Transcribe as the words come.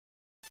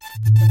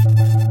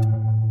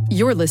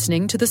You're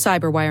listening to the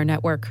Cyberwire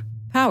Network,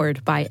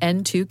 powered by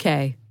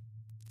N2K.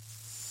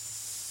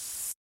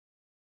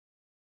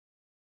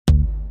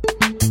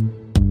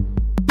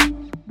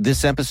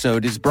 This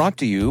episode is brought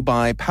to you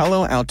by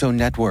Palo Alto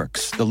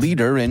Networks, the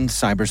leader in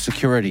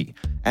cybersecurity.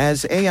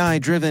 As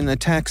AI-driven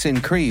attacks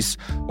increase,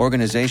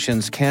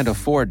 organizations can't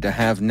afford to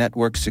have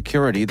network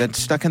security that's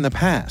stuck in the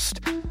past.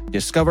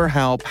 Discover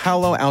how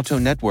Palo Alto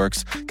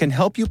Networks can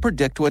help you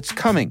predict what's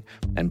coming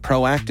and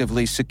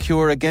proactively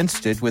secure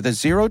against it with a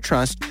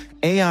zero-trust,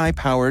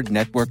 AI-powered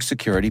network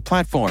security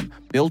platform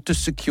built to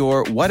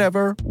secure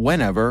whatever,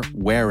 whenever,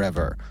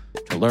 wherever.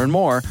 To learn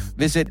more,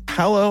 visit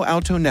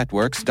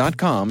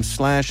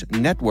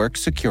paloaltonetworks.com/network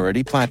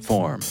security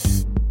platform.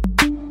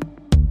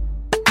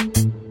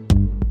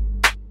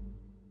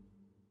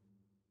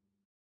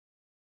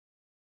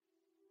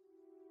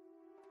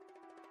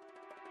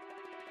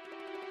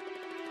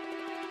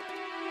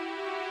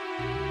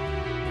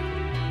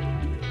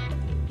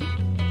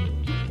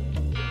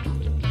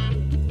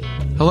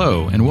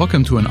 Hello, and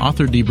welcome to an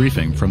author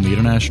debriefing from the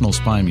International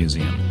Spy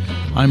Museum.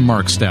 I'm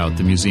Mark Stout,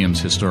 the museum's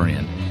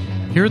historian.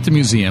 Here at the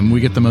museum, we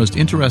get the most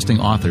interesting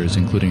authors,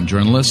 including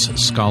journalists,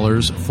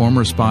 scholars,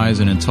 former spies,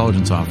 and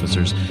intelligence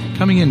officers,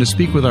 coming in to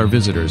speak with our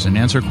visitors and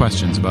answer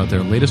questions about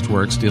their latest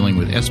works dealing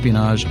with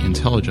espionage,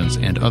 intelligence,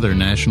 and other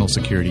national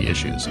security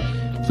issues.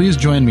 Please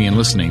join me in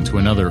listening to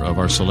another of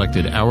our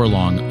selected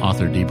hour-long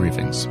author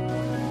debriefings.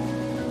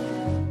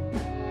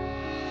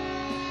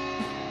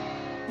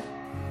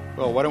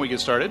 Well, why don't we get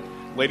started?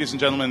 Ladies and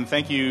gentlemen,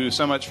 thank you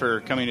so much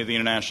for coming to the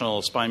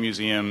International Spy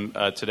Museum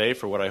today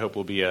for what I hope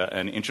will be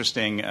an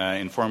interesting,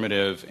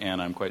 informative, and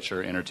I'm quite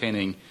sure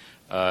entertaining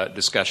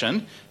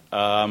discussion.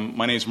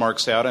 My name is Mark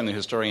Stout. I'm the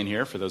historian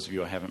here, for those of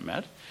you I haven't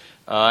met.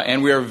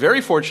 And we are very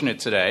fortunate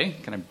today.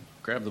 Can I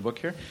grab the book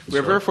here? We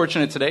are very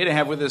fortunate today to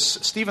have with us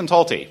Stephen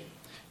Talty.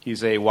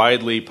 He's a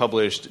widely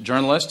published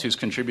journalist who's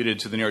contributed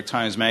to the New York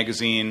Times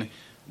Magazine,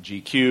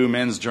 GQ,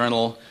 Men's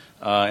Journal,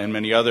 and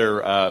many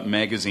other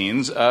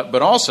magazines.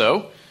 But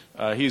also,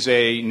 he's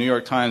a New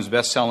York Times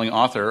best-selling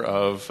author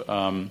of,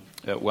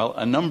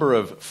 a number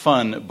of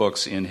fun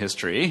books in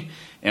history.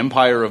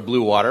 Empire of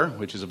Blue Water,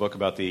 which is a book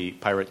about the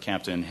pirate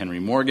captain Henry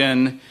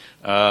Morgan.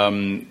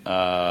 Mulatto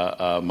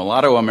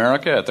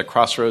America at the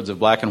Crossroads of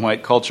Black and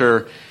White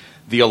Culture.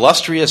 The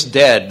Illustrious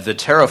Dead, the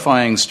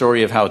terrifying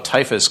story of how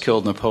typhus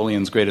killed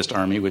Napoleon's greatest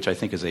army, which I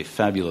think is a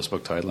fabulous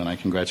book title, and I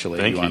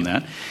congratulate you on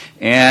that.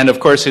 And, of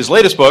course, his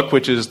latest book,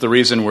 which is the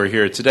reason we're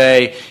here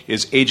today,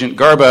 is Agent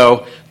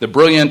Garbo, the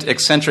brilliant,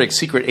 eccentric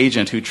secret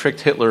agent who tricked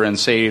Hitler and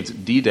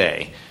saved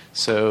D-Day.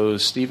 So,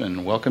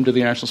 Stephen, welcome to the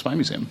International Spy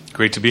Museum.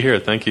 Great to be here.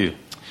 Thank you.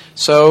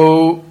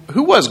 So,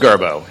 who was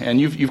Garbo? And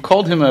you've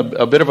called him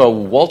a bit of a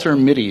Walter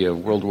Mitty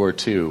of World War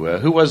II.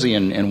 Who was he,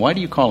 and why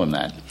do you call him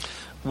that?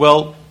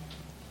 Well,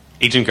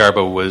 Agent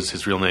Garbo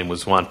his real name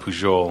was Juan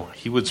Pujol.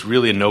 He was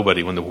really a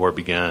nobody when the war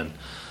began.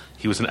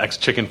 He was an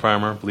ex-chicken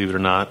farmer, believe it or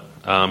not.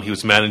 He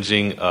was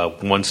managing a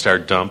one-star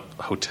dump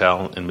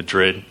hotel in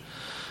Madrid.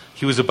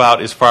 He was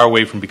about as far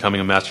away from becoming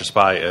a master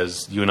spy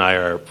as you and I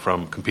are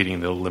from competing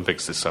in the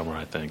Olympics this summer,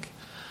 I think.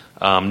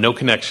 No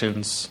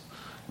connections,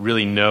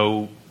 really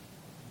no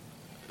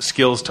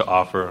skills to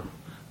offer.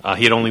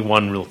 He had only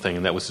one real thing,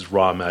 and that was his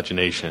raw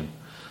imagination.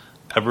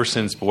 Ever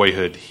since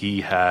boyhood,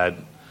 he had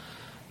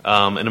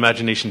an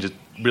imagination just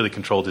really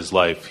controlled his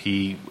life.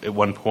 He, at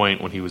one point,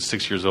 when he was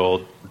 6 years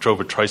old,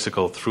 drove a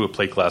tricycle through a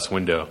plate glass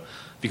window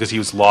because he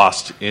was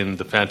lost in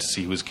the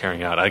fantasy he was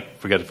carrying out. I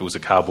forget if it was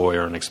a cowboy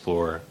or an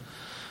explorer.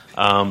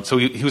 So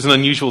he was an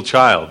unusual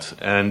child,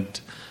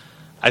 and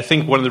I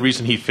think one of the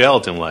reasons he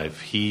failed in life,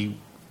 he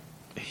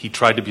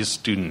tried to be a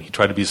student, he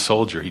tried to be a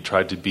soldier, he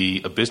tried to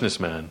be a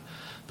businessman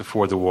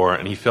before the war,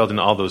 and he failed in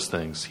all those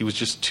things. He was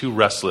just too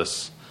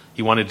restless.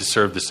 He wanted to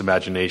serve this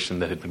imagination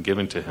that had been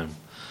given to him.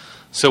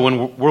 So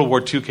when World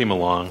War II came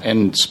along...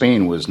 And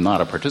Spain was not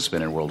a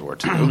participant in World War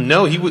II.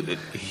 No,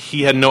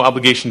 he had no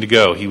obligation to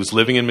go. He was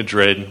living in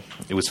Madrid.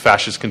 It was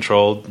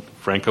fascist-controlled.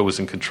 Franco was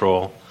in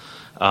control.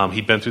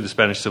 He'd been through the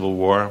Spanish Civil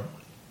War.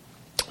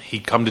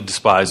 He'd come to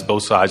despise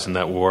both sides in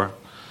that war.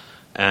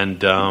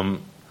 And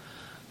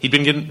he'd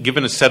been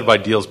given a set of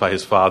ideals by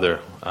his father,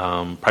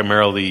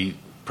 primarily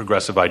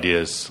progressive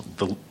ideas,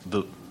 the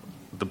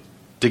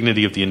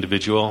dignity of the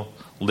individual,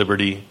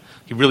 liberty.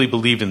 He really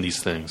believed in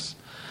these things.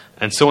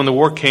 And so when the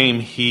war came,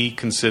 he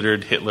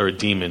considered Hitler a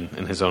demon,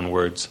 in his own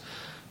words.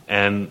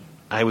 And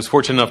I was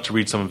fortunate enough to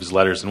read some of his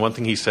letters. And one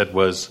thing he said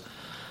was,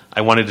 I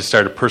wanted to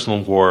start a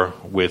personal war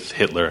with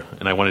Hitler,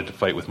 and I wanted to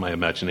fight with my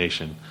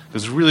imagination. It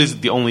was really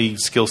the only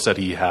skill set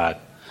he had.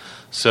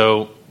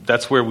 So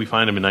that's where we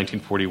find him in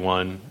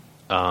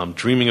 1941,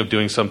 dreaming of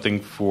doing something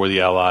for the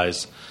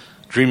Allies,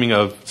 dreaming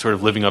of sort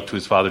of living up to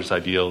his father's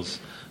ideals,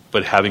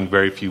 but having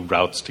very few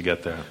routes to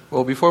get there.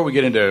 Well, before we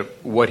get into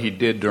what he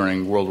did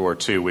during World War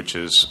II, which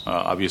is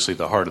obviously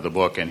the heart of the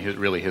book and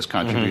really his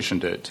contribution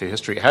to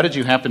history, how did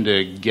you happen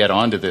to get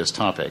onto this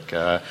topic?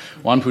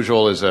 Juan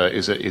Pujol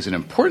is an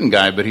important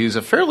guy, but he's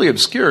a fairly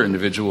obscure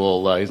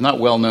individual. He's not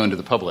well known to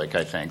the public,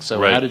 I think.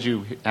 So right. How did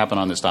you happen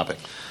on this topic?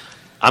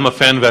 I'm a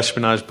fan of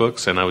espionage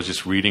books, and I was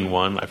just reading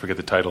one. I forget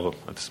the title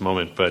at this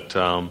moment, but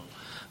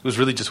it was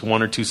really just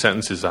 1 or 2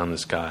 sentences on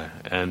this guy.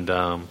 And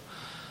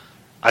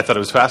I thought it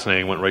was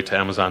fascinating. Went right to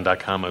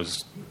Amazon.com. I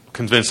was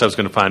convinced I was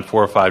going to find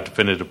 4 or 5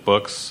 definitive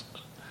books,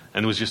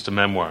 and it was just a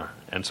memoir.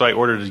 And so I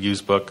ordered a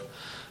used book.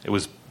 It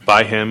was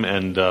by him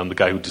and the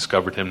guy who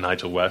discovered him,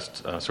 Nigel West,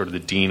 sort of the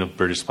dean of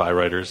British spy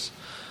writers.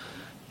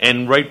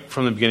 And right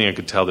from the beginning, I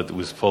could tell that it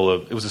was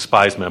a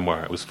spy's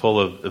memoir. It was full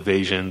of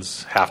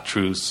evasions,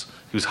 half-truths.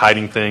 He was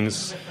hiding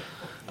things.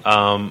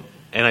 And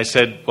I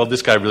said, well,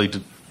 this guy really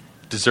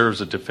deserves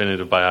a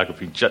definitive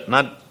biography,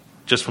 not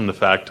just from the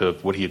fact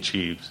of what he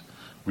achieved,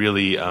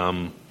 really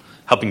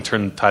helping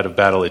turn the tide of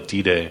battle at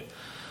D-Day,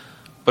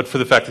 but for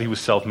the fact that he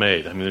was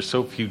self-made. I mean, there's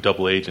so few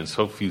double agents,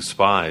 so few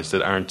spies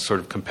that aren't sort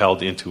of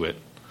compelled into it,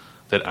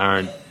 that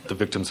aren't the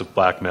victims of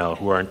blackmail,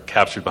 who aren't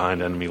captured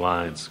behind enemy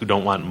lines, who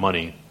don't want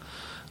money.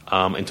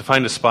 And to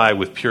find a spy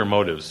with pure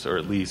motives, or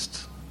at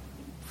least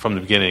from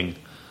the beginning,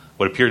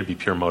 what appeared to be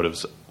pure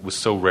motives, was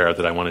so rare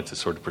that I wanted to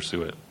sort of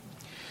pursue it.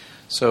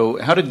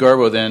 So how did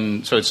Garbo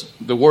then, so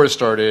the war has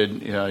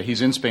started,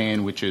 he's in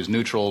Spain, which is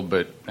neutral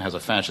but has a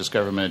fascist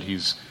government.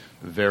 He's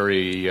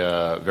very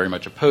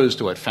much opposed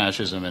to what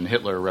fascism and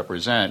Hitler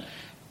represent.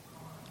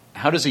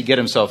 How does he get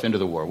himself into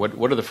the war?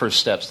 What are the first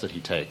steps that he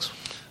takes?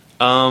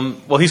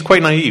 Well, he's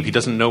quite naive. He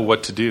doesn't know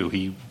what to do.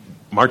 He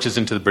marches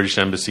into the British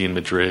Embassy in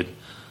Madrid,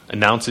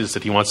 announces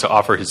that he wants to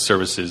offer his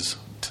services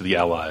to the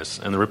Allies.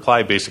 And the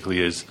reply basically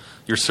is,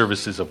 your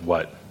services of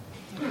what?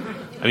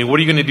 I mean, what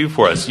are you going to do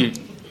for us?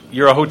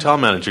 You're a hotel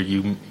manager.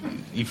 You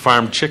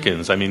farm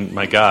chickens. I mean,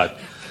 my God.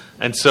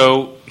 And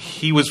so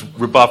he was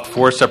rebuffed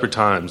 4 separate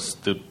times.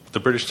 The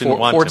British didn't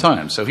want him. 4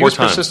 times. So he was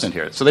persistent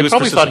here. So they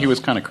probably thought he was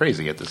kind of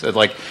crazy at this,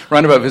 like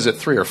roundabout visit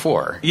 3 or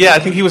 4. Yeah, I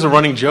think he was a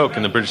running joke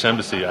in the British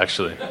Embassy,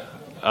 actually.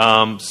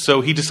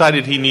 So he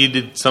decided he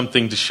needed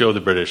something to show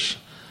the British.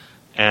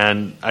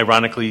 And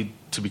ironically,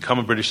 to become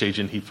a British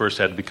agent, he first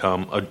had to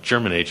become a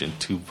German agent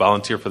to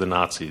volunteer for the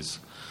Nazis.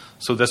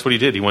 So that's what he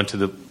did. He went to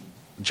the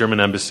German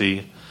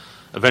embassy,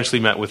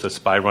 eventually met with a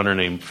spy runner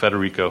named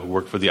Federico who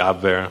worked for the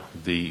Abwehr,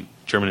 the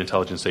German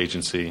intelligence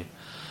agency.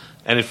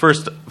 And at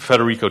first,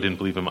 Federico didn't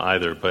believe him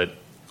either, but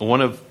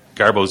one of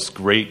Garbo's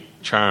great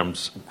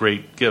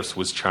gifts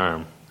was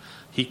charm.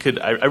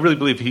 I really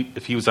believe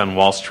if he was on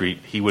Wall Street,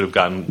 he would have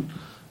gotten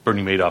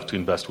Bernie Madoff to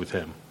invest with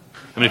him.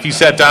 I mean, if you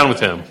sat down with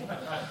him,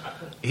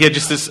 he had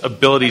just this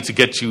ability to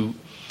get you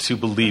to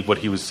believe what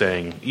he was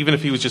saying, even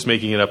if he was just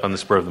making it up on the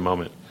spur of the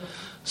moment.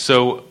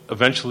 So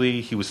eventually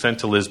he was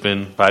sent to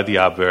Lisbon by the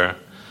Abwehr,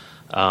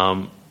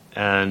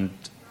 and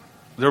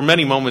there are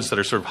many moments that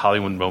are sort of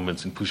Hollywood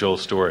moments in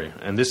Pujol's story,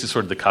 and this is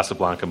sort of the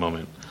Casablanca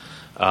moment.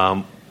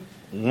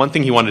 One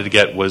thing he wanted to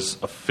get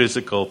was a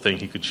physical thing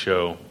he could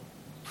show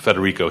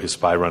Federico, his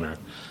spy runner.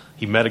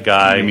 He met a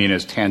guy... You mean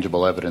as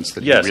tangible evidence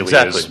that he really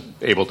is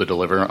able to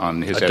deliver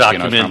on his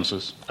espionage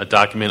promises? A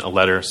document, a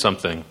letter,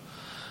 something.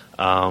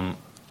 And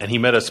he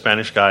met a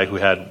Spanish guy who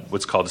had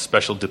what's called a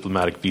special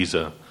diplomatic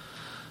visa.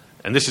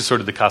 And this is sort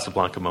of the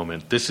Casablanca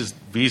moment. This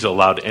visa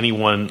allowed any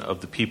one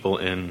of the people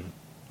in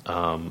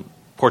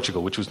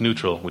Portugal, which was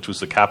neutral, which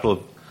was the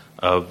capital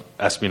of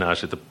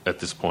espionage at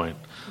this point,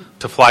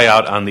 to fly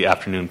out on the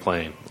afternoon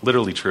plane.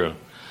 Literally true.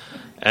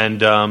 And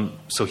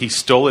so he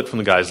stole it from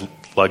the guy's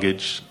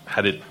luggage,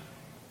 had it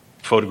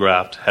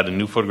photographed, had a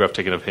new photograph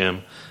taken of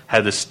him,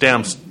 had the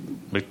stamps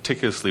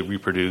meticulously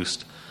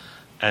reproduced,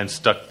 and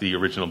stuck the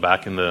original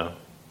back in the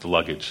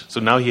luggage. So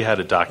now he had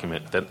a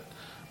document that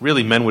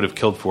really men would have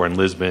killed for in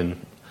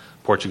Lisbon,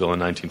 Portugal in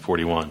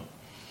 1941.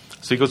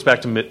 So he goes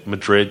back to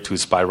Madrid to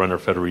his spy runner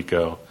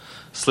Federico,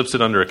 slips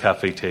it under a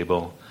cafe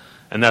table,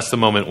 and that's the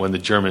moment when the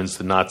Germans,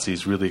 the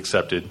Nazis, really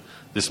accepted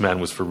this man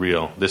was for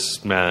real.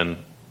 This man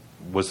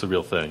was the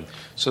real thing.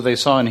 So they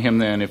saw in him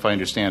then, if I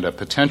understand, a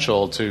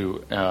potential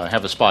to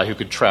have a spy who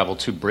could travel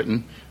to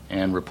Britain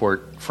and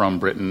report from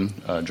Britain,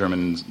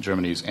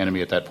 Germany's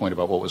enemy at that point,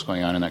 about what was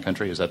going on in that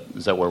country. Is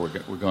that where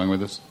we're going with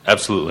this?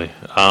 Absolutely.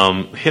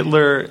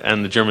 Hitler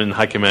and the German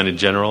high command in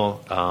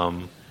general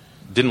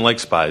didn't like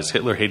spies.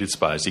 Hitler hated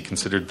spies. He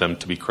considered them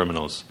to be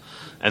criminals.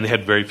 And they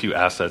had very few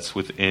assets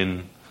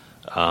within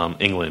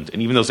England.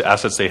 And even those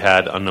assets they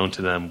had, unknown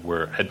to them,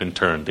 had been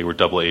turned. They were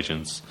double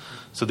agents.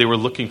 So they were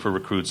looking for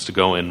recruits to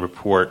go and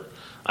report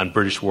on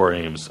British war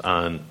aims,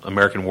 on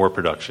American war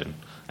production,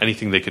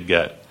 anything they could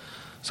get.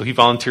 So he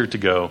volunteered to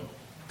go,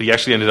 but he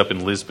actually ended up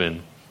in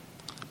Lisbon,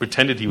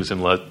 pretended he was in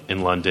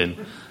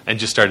London, and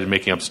just started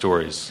making up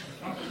stories.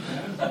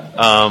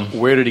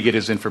 Where did he get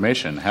his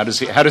information? How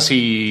does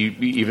he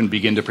even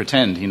begin to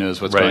pretend he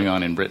knows what's going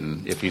on in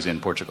Britain if he's in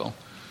Portugal?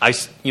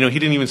 He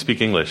didn't even speak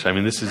English. I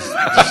mean, this is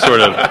sort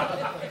of...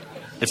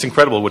 It's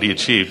incredible what he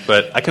achieved,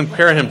 but I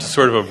compare him to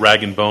sort of a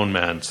rag and bone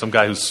man, some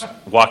guy who's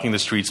walking the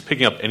streets,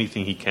 picking up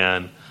anything he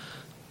can,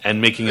 and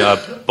making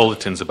up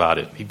bulletins about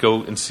it. He'd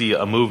go and see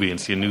a movie and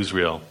see a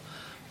newsreel.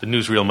 The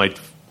newsreel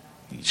might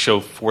show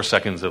 4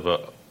 seconds of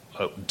a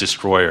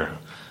destroyer,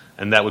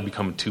 and that would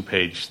become a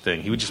 2-page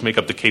thing. He would just make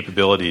up the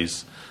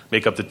capabilities,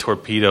 make up the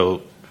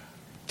torpedoes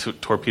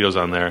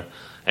on there,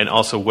 and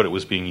also what it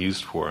was being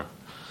used for.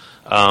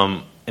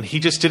 And he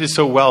just did it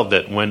so well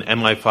that when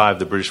MI5,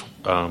 the British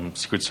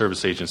Secret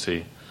Service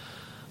agency,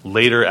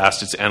 later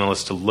asked its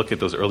analysts to look at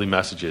those early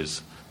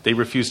messages, they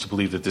refused to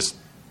believe that this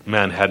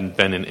man hadn't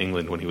been in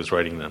England when he was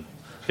writing them.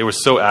 They were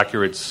so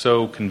accurate,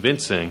 so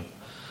convincing,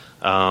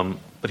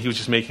 but he was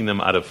just making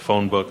them out of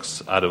phone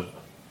books, out of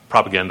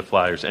propaganda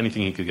flyers,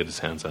 anything he could get his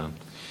hands on.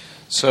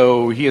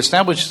 So he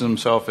establishes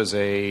himself as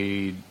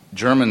a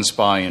German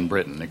spy in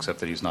Britain, except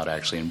that he's not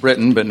actually in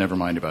Britain, but never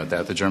mind about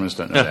that. The Germans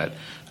don't know that.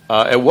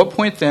 At what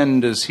point then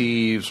does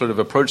he sort of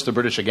approach the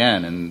British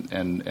again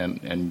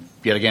and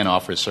yet again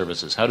offer his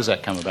services? How does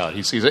that come about?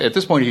 He's at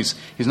this point, he's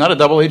not a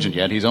double agent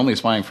yet. He's only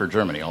spying for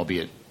Germany,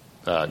 albeit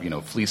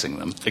fleecing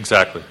them.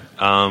 Exactly.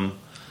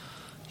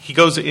 He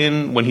goes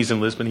in, when he's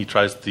in Lisbon, he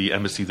tries the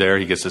embassy there.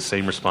 He gets the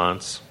same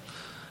response.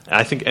 And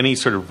I think any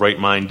sort of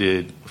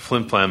right-minded,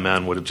 flim-flam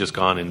man would have just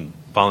gone and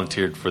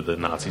volunteered for the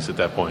Nazis at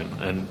that point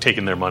and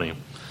taken their money.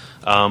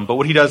 But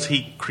what he does,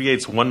 he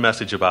creates one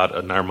message about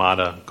an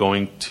armada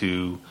going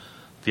to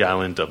the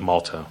island of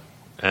Malta.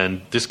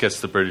 And this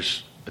gets the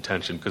British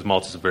attention because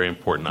Malta is a very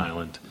important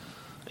island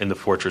in the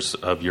fortress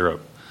of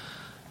Europe.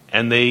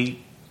 And they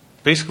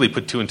basically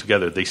put two and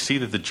together. They see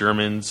that the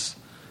Germans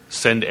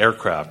send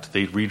aircraft,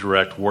 they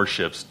redirect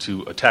warships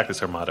to attack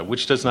this armada,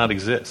 which does not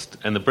exist.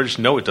 And the British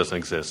know it doesn't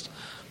exist.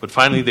 But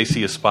finally they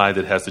see a spy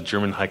that has the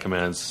German High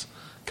Command's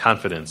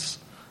confidence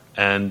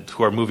and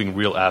who are moving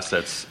real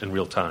assets in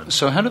real time.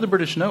 So how do the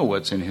British know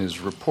what's in his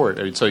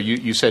report? So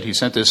you said he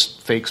sent this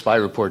fake spy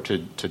report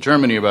to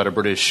Germany about a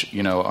British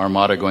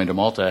armada going to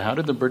Malta. How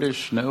did the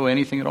British know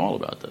anything at all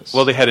about this?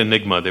 Well, they had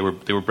Enigma. They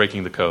were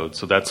breaking the code.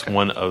 So that's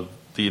one of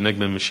the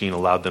Enigma machine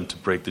allowed them to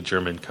break the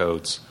German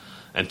codes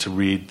and to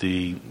read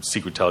the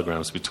secret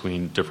telegrams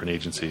between different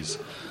agencies.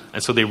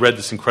 And so they read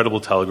this incredible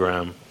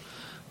telegram,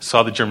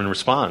 saw the German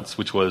response,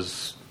 which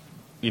was,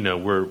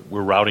 we're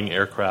routing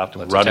aircraft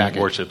and we're routing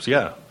warships.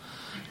 Yeah.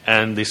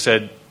 And they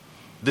said,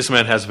 this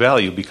man has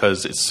value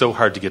because it's so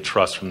hard to get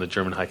trust from the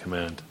German High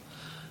Command.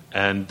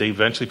 And they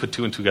eventually put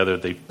two and two together.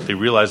 They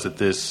realized that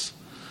this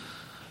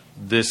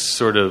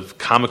sort of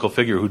comical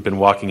figure who'd been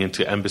walking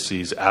into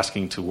embassies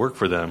asking to work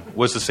for them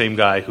was the same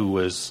guy who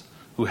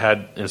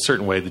had, in a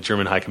certain way, the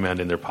German High Command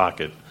in their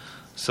pocket.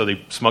 So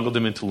they smuggled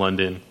him into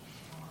London,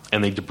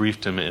 and they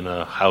debriefed him in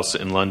a house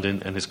in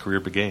London, and his career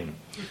began.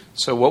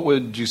 So what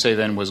would you say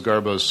then was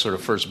Garbo's sort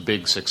of first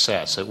big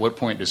success? At what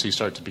point does he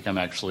start to become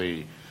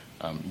actually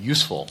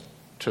useful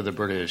to the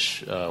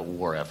British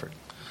war effort?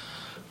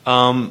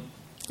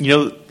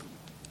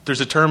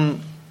 There's a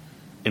term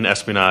in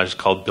espionage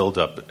called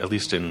build-up, at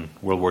least in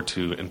World War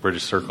II in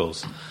British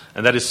circles,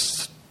 and that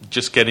is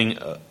just getting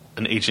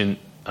an agent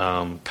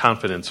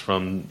confidence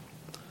from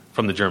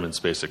the Germans,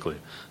 basically.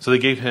 So they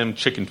gave him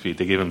chicken feed.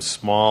 They gave him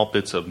small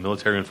bits of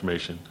military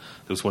information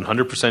that was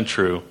 100%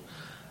 true,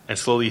 and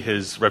slowly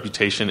his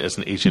reputation as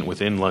an agent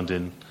within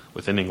London,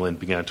 within England,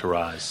 began to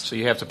rise. So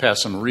you have to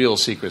pass some real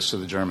secrets to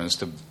the Germans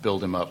to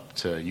build him up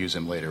to use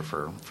him later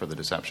for the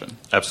deception.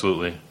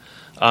 Absolutely.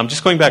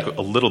 Just going back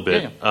a little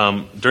bit,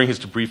 during his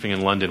debriefing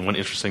in London, one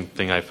interesting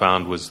thing I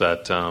found was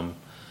that,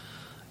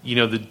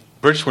 the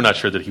British were not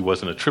sure that he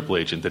wasn't a triple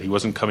agent, that he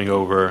wasn't coming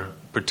over,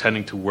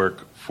 pretending to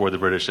work for the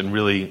British and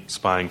really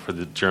spying for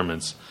the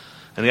Germans.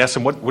 And they asked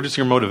him, what is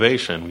your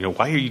motivation?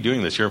 Why are you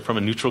doing this? You're from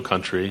a neutral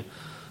country.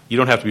 You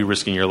don't have to be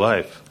risking your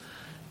life.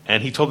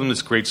 And he told them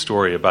this great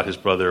story about his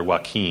brother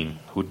Joachim,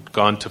 who'd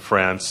gone to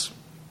France,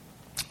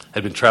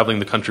 had been traveling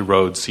the country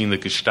roads, seen the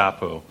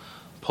Gestapo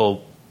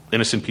pull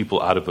innocent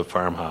people out of a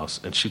farmhouse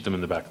and shoot them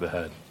in the back of the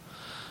head.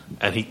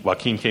 And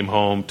Joachim came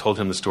home, told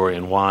him the story,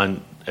 and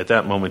Juan, at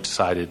that moment,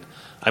 decided,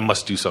 I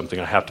must do something.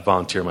 I have to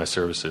volunteer my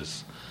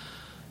services.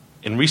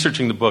 In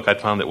researching the book, I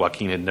found that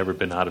Joaquin had never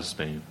been out of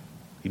Spain.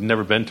 He'd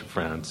never been to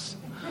France.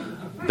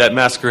 That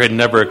massacre had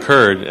never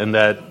occurred, and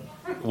that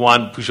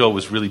Juan Pujol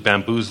was really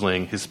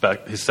bamboozling his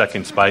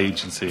second spy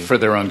agency. For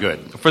their own good.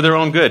 For their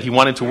own good. He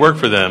wanted to work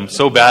for them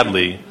so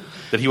badly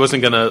that he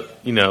wasn't going to,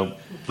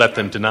 let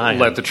them deny him.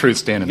 Let the truth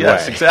stand in the way.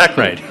 Yes,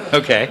 exactly. Right.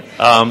 Okay.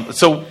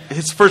 So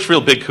his first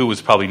real big coup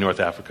was probably North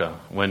Africa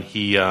when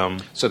he.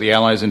 So the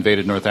Allies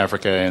invaded North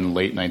Africa in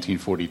late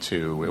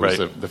 1942. It was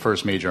right. the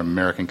first major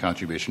American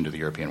contribution to the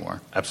European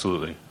war.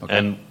 Absolutely. Okay.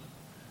 And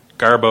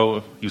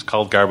Garbo, he was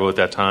called Garbo at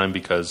that time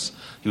because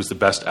he was the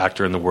best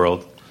actor in the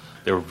world.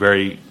 They were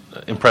very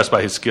impressed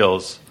by his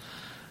skills.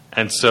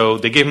 And so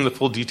they gave him the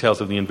full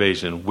details of the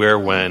invasion, where,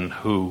 when,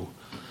 who,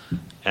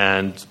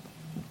 and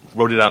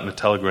wrote it out in a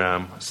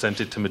telegram,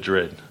 sent it to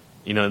Madrid.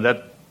 And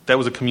that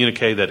was a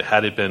communique that,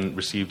 had it been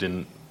received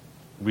in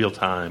real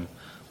time,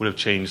 would have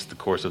changed the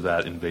course of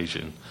that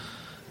invasion.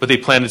 But they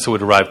planned it so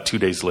it arrived 2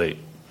 days late.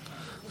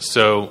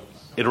 So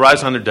it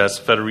arrives on their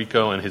desk.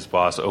 Federico and his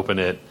boss open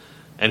it,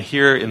 and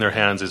here in their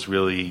hands is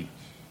really,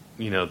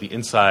 the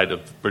inside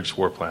of British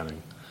war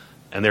planning.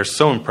 And they're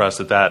so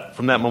impressed that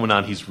from that moment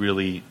on, he's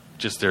really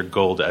just their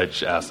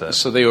gold-edged asset.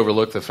 So they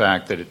overlooked the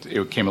fact that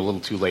it came a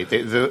little too late,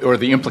 or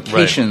the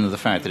implication right. of the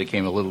fact that it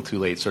came a little too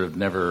late sort of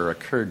never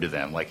occurred to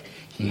them. Like,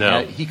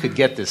 he could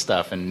get this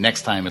stuff, and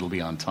next time it'll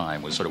be on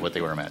time, was sort of what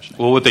they were imagining.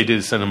 Well, what they did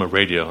is send him a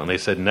radio, and they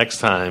said, next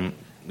time,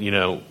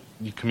 you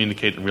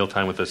communicate in real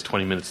time with us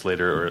 20 minutes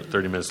later or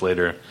 30 minutes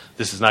later.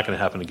 This is not going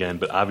to happen again,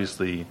 but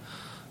obviously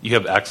you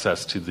have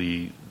access to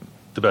the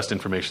best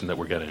information that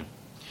we're getting.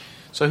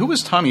 So who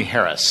was Tommy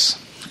Harris,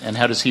 and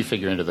how does he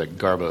figure into the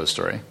Garbo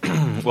story?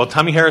 Well,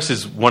 Tommy Harris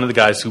is one of the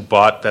guys who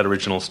bought that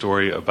original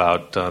story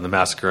about the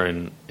massacre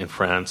in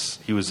France.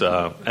 He was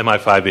a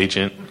MI5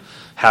 agent,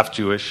 half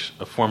Jewish,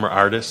 a former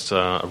artist,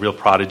 a real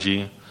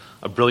prodigy,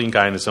 a brilliant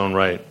guy in his own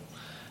right.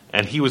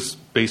 And he was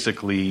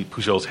basically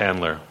Pujol's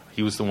handler.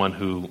 He was the one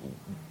who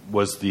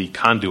was the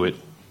conduit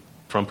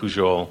from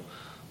Pujol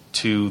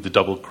to the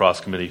Double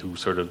Cross Committee, who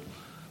sort of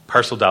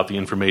parceled out the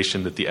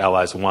information that the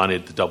Allies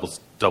wanted the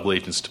double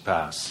agents to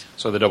pass.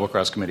 So the Double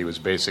Cross Committee was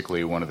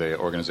basically one of the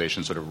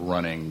organizations sort of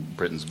running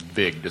Britain's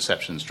big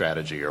deception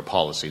strategy or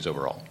policies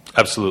overall.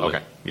 Absolutely.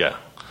 Okay. Yeah.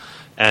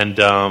 And,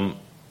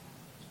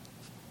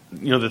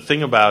 the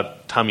thing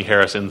about Tommy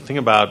Harris and the thing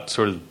about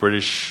sort of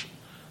British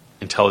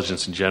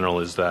intelligence in general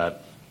is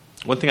that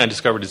one thing I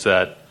discovered is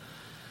that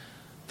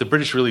the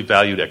British really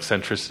valued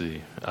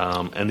eccentricity,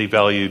 and they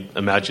valued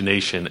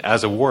imagination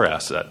as a war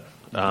asset.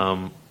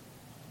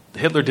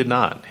 Hitler did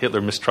not.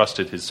 Hitler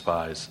mistrusted his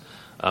spies,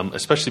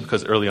 especially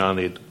because early on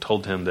they had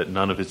told him that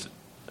none of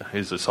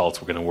his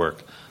assaults were going to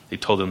work. They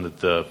told him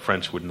that the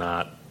French would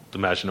not, the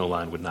Maginot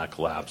Line would not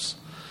collapse.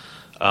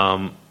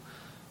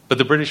 But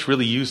the British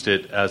really used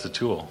it as a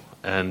tool.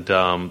 And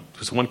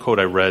there's one quote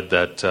I read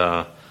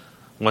that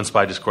one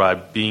spy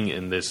described being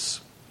in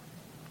this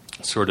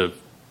sort of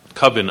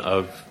coven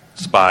of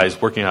spies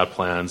working out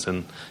plans,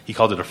 and he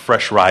called it a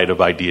fresh riot of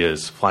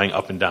ideas flying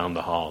up and down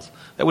the halls.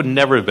 That would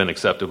never have been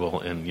acceptable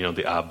in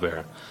the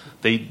Abwehr.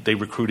 They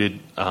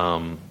recruited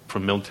from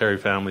military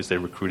families. They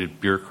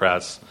recruited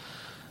bureaucrats.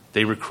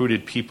 They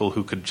recruited people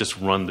who could just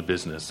run the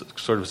business,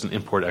 sort of as an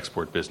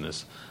import-export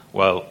business.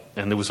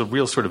 And there was a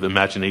real sort of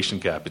imagination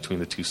gap between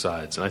the two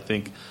sides. And I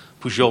think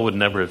Pujol would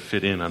never have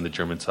fit in on the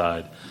German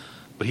side,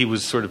 but he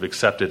was sort of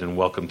accepted and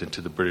welcomed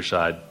into the British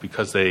side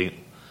because they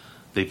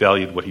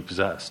valued what he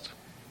possessed.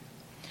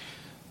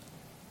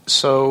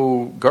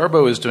 So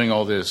Garbo is doing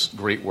all this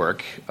great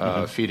work,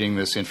 feeding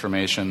this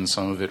information,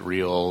 some of it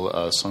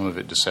real, some of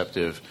it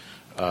deceptive,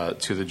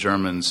 to the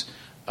Germans.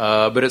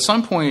 But at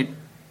some point,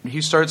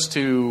 he starts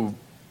to,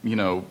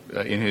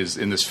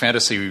 in this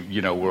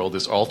fantasy, world,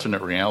 this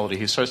alternate reality,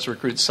 he starts to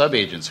recruit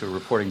sub-agents who are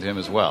reporting to him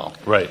as well.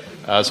 Right.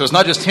 So it's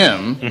not just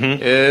him;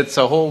 it's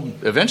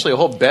eventually a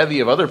whole bevy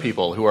of other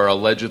people who are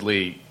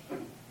allegedly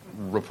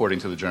reporting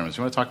to the Germans.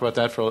 You want to talk about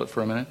that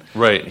for a minute?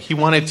 Right. He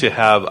wanted to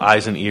have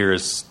eyes and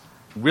ears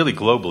really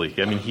globally.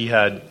 I mean, he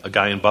had a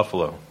guy in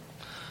Buffalo.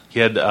 He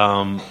had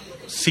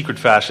secret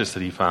fascists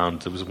that he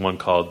found. There was one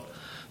called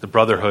the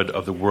Brotherhood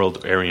of the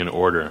World Aryan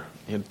Order.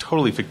 He had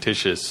totally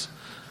fictitious.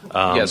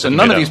 So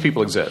none of these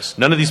people exist.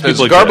 None of these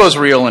people exist. Garbo's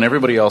real, and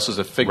everybody else is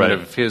a figment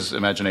of his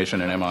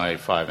imagination in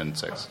MI5 and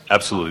 6.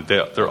 Absolutely.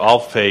 They're all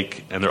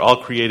fake, and they're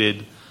all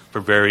created for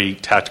very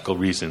tactical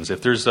reasons.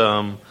 If there's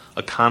a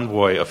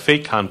convoy, a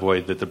fake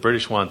convoy that the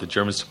British want the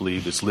Germans to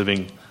believe is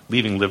leaving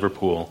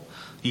Liverpool,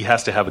 he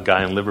has to have a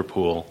guy in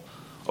Liverpool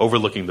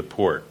overlooking the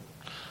port.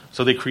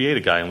 So they create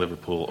a guy in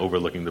Liverpool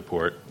overlooking the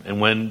port,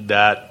 and when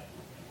that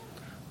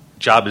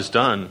job is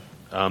done,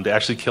 they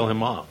actually kill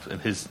him off.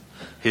 And his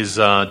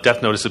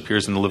death notice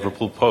appears in the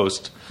Liverpool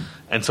Post,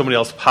 and somebody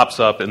else pops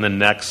up in the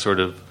next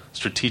sort of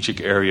strategic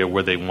area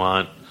where they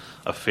want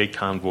a fake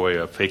convoy,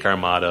 a fake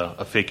armada,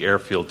 a fake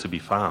airfield to be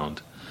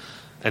found.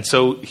 And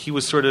so he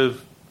was sort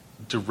of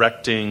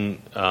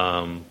directing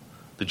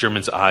the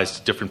Germans' eyes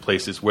to different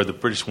places where the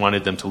British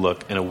wanted them to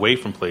look, and away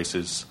from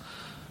places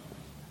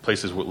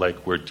like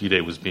where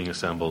D-Day was being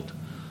assembled,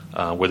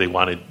 where they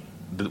wanted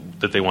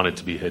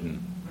to be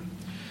hidden.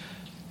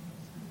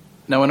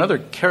 Now, another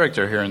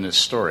character here in this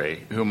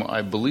story, whom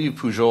I believe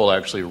Pujol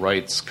actually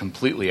writes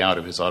completely out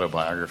of his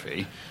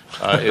autobiography,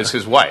 is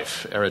his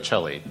wife,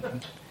 Araceli.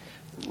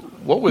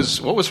 What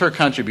was her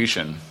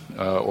contribution,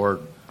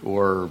 or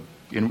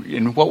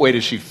in what way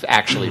did she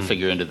actually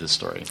figure into this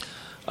story?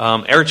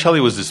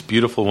 Araceli was this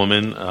beautiful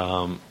woman.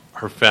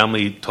 Her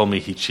family told me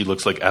she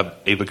looks like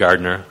Ava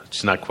Gardner.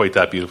 She's not quite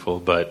that beautiful,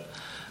 but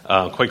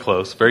quite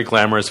close. Very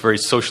glamorous, very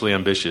socially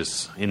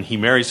ambitious. And he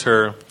marries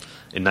her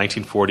in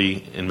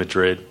 1940 in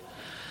Madrid.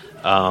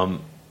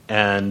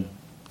 And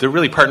they're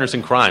really partners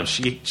in crime.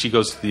 She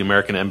goes to the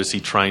American embassy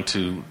trying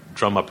to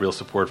drum up real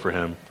support for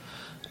him.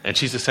 And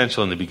she's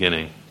essential in the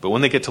beginning. But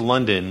when they get to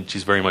London,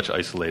 she's very much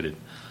isolated.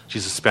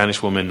 She's a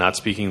Spanish woman, not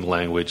speaking the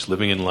language,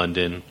 living in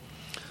London,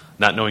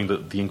 not knowing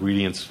the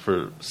ingredients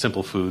for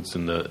simple foods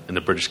in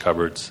the British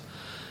cupboards.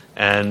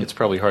 And it's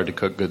probably hard to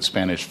cook good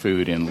Spanish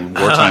food in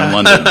wartime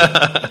London.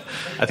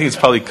 I think it's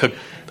probably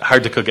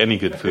hard to cook any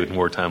good food in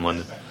wartime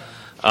London.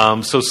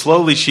 So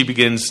slowly she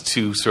begins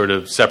to sort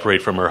of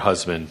separate from her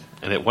husband.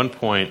 And at one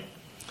point,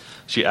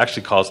 she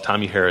actually calls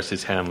Tommy Harris,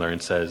 his handler,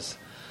 and says,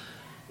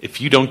 if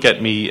you don't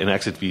get me an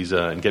exit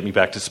visa and get me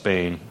back to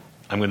Spain,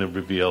 I'm going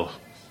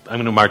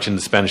to march into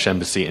the Spanish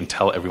embassy and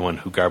tell everyone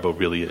who Garbo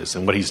really is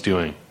and what he's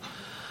doing.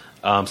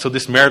 So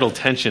this marital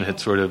tension had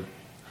sort of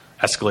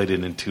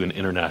escalated into an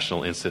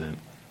international incident.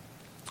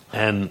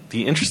 And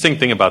the interesting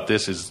thing about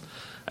this is,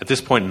 at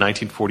this point in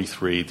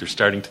 1943, they're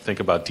starting to think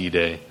about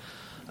D-Day.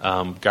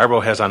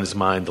 Garbo has on his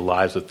mind the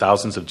lives of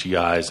thousands of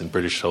GIs and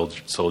British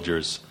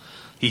soldiers.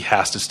 He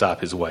has to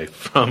stop his wife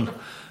from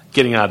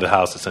getting out of the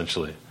house,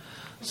 essentially.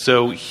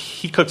 So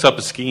he cooks up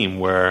a scheme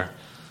where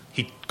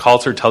he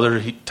calls her,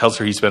 tells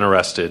her he's been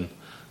arrested.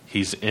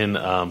 He's in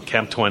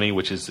Camp 20,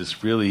 which is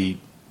this really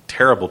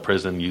terrible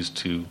prison used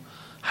to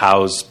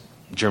house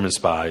German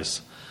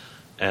spies,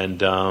 and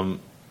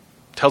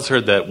tells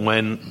her that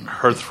when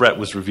her threat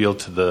was revealed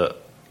to the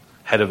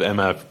head of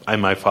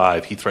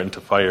MI5, he threatened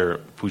to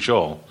fire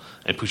Pujol,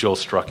 and Pujol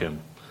struck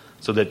him.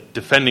 So that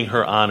defending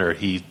her honor,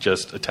 he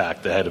just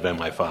attacked the head of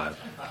MI5.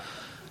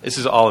 This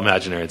is all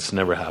imaginary. It's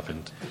never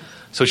happened.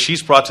 So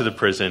she's brought to the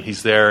prison.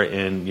 He's there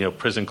in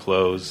prison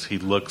clothes. He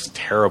looks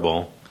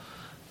terrible.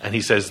 And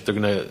he says, they're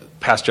going to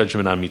pass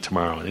judgment on me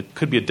tomorrow. And it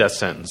could be a death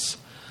sentence.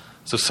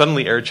 So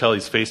suddenly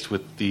Araceli's faced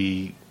with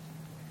the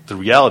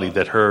reality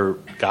that her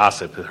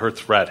gossip, that her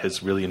threat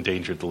has really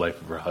endangered the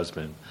life of her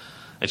husband.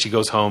 And she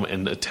goes home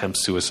and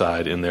attempts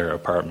suicide in their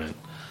apartment,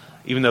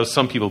 even though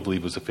some people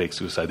believe it was a fake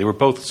suicide. They were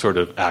both sort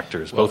of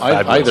actors, both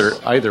fabulous.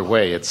 Either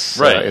way, it's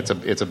right.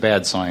 It's a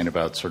bad sign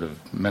about sort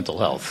of mental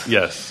health.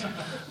 Yes.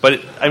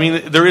 But,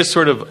 there is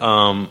sort of,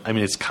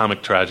 it's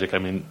comic tragic.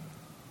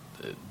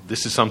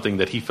 This is something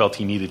that he felt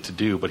he needed to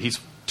do, but he's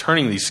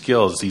turning these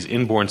skills, these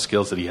inborn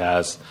skills that he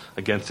has,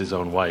 against his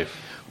own wife.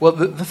 Well,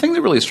 the thing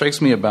that really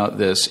strikes me about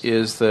this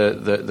is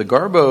the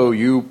Garbo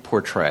you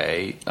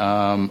portray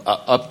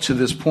up to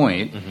this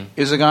point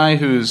is a guy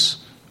who's,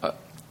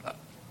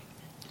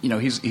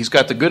 he's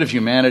got the good of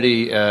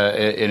humanity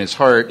in his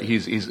heart.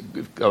 He's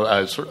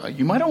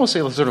you might almost say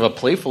sort of a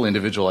playful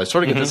individual. I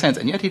sort of get the sense,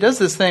 and yet he does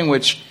this thing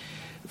which,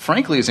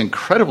 frankly, is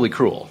incredibly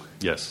cruel.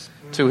 Yes.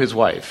 To his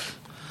wife.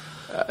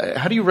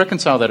 How do you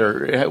reconcile that,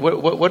 or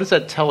what does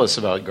that tell us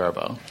about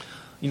Garbo?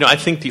 I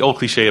think the old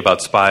cliche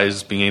about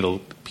spies being able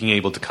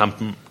to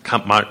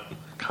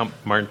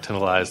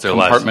compartmentalize their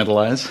lives.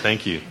 Compartmentalize.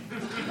 Thank you.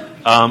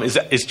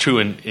 Is true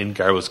in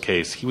Garbo's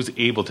case. He was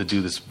able to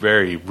do this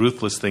very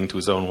ruthless thing to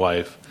his own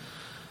wife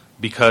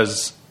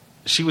because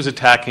she was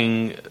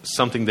attacking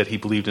something that he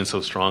believed in so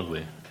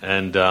strongly.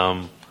 And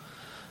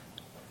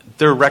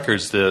there are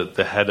records.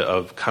 The head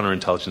of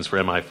counterintelligence for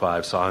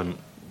MI5 saw him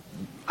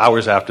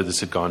hours after this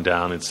had gone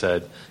down and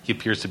said he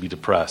appears to be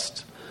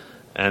depressed.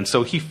 And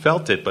so he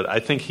felt it, but I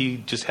think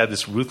he just had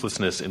this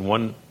ruthlessness in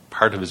one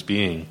part of his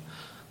being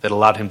that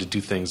allowed him to do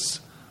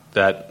things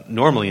that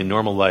normally in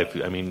normal life,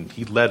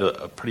 he led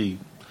a pretty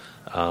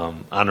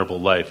honorable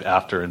life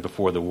after and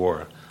before the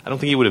war. I don't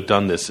think he would have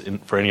done this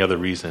for any other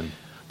reason,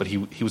 but he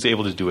was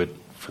able to do it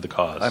for the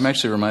cause. I'm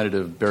actually reminded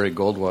of Barry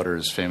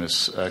Goldwater's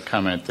famous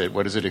comment that,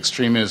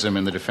 extremism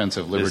in the defense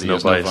of liberty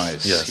is no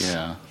vice. Yes.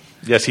 Yeah.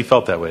 Yes, he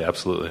felt that way,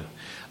 absolutely.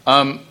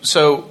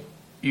 So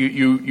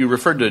you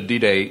referred to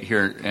D-Day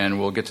here, and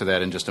we'll get to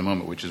that in just a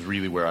moment, which is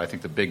really where I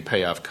think the big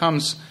payoff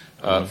comes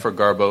for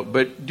Garbo.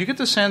 But do you get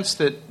the sense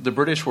that the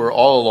British were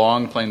all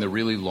along playing the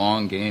really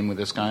long game with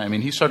this guy?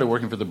 He started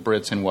working for the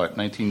Brits in what,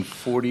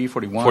 1940,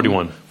 41?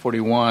 41.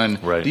 41.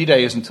 Right.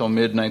 D-Day is until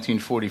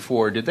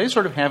mid-1944. Did they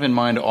sort of have in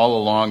mind all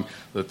along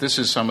that this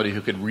is somebody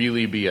who could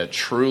really be a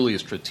truly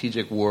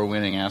strategic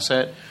war-winning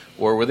asset?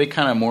 Or were they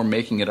kind of more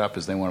making it up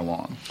as they went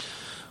along?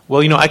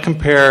 Well, I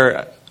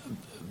compare...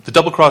 The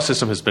double-cross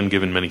system has been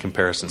given many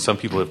comparisons. Some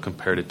people have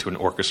compared it to an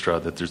orchestra,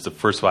 that there's the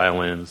first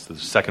violins, there's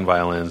the second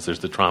violins, there's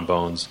the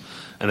trombones,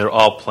 and they're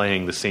all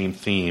playing the same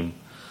theme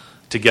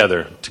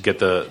together to get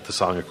the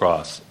song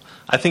across.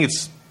 I think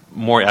it's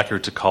more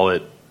accurate to call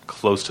it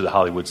close to the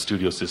Hollywood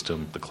studio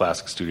system, the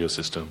classic studio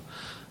system.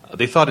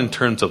 They thought in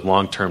terms of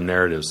long-term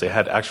narratives. They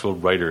had actual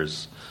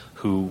writers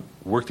who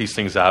worked these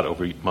things out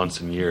over months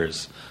and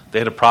years. They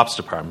had a props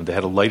department. They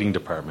had a lighting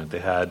department. They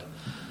had...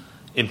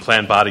 In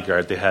Planned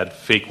Bodyguard, they had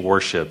fake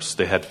warships,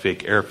 they had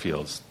fake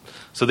airfields.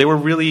 So they were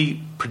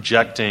really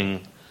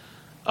projecting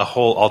a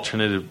whole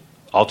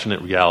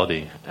alternate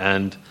reality.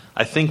 And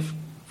I think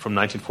from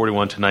 1941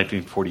 to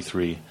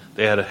 1943,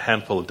 they had a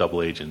handful of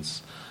double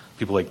agents,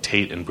 people like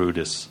Tate and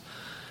Brutus.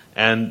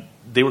 And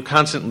they were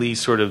constantly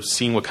sort of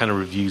seeing what kind of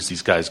reviews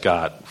these guys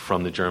got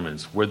from the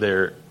Germans. Were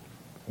their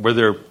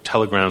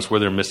telegrams, were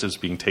their missives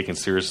being taken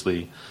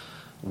seriously?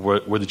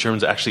 Were the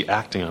Germans actually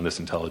acting on this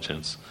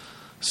intelligence?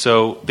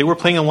 So they were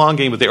playing a long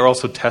game, but they were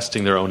also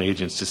testing their own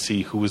agents to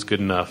see who was good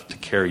enough to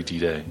carry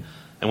D-Day.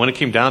 And when it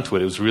came down to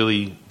it, it was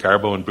really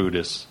Garbo and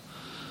Brutus,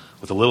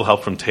 with a little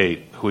help from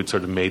Tate, who had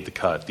sort of made the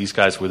cut. These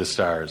guys were the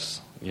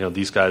stars.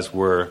 These guys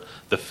were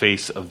the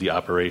face of the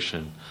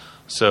operation.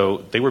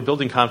 So they were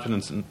building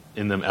confidence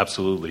in them,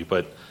 absolutely.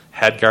 But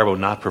had Garbo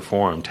not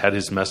performed, had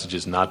his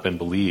messages not been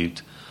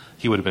believed,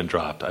 he would have been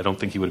dropped. I don't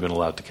think he would have been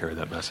allowed to carry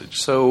that message.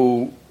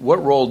 So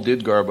what role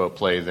did Garbo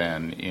play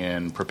then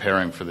in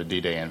preparing for the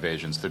D-Day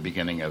invasions, the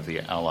beginning of the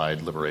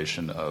Allied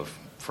liberation of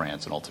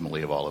France and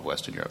ultimately of all of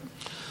Western Europe?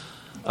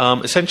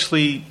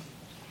 Essentially,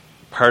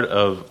 part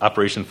of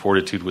Operation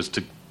Fortitude was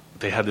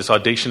they had this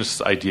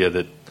audacious idea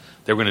that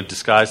They were going to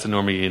disguise the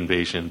Normandy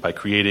invasion by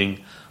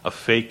creating a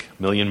fake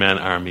million-man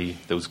army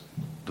that was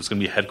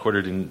going to be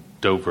headquartered in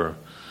Dover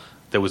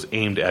that was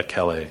aimed at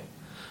Calais,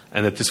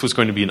 and that this was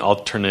going to be an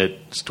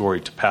alternate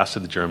story to pass to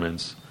the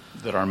Germans.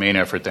 That our main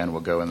effort then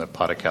will go in the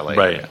Pas-de-Calais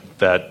Right. area.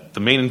 That the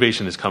main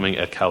invasion is coming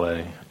at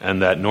Calais,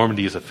 and that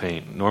Normandy is a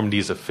feint. Normandy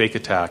is a fake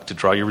attack to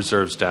draw your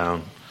reserves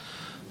down,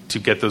 to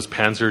get those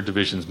panzer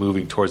divisions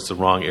moving towards the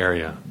wrong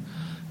area.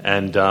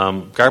 And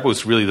Garbo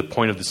was really the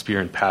point of the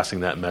spear in passing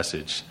that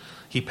message.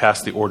 He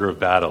passed the order of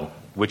battle,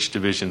 which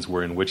divisions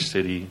were in which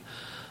city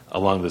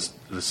along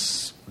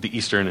the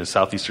eastern and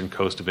southeastern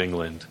coast of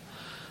England.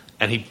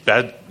 And he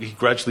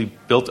gradually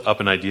built up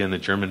an idea in the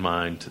German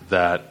mind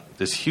that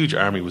this huge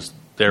army was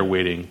there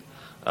waiting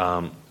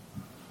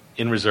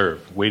in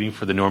reserve, waiting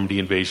for the Normandy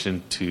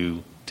invasion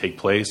to take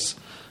place,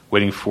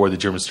 waiting for the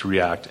Germans to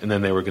react, and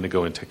then they were going to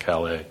go into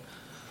Calais.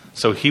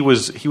 So he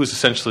was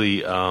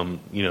essentially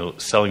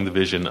selling the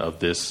vision of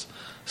this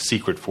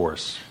secret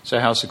force. So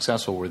how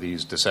successful were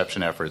these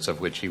deception efforts of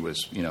which he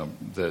was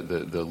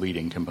the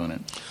leading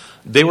component?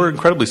 They were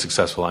incredibly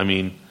successful. I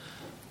mean,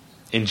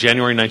 in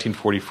January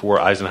 1944,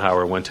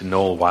 Eisenhower went to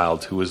Noel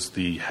Wild, who was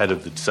the head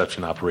of the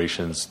deception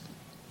operations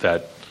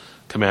that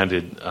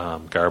commanded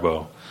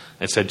Garbo,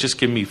 and said, just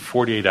give me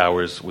 48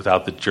 hours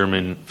without the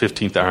German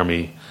 15th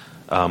Army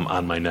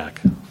on my neck.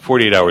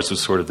 48 hours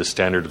was sort of the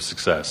standard of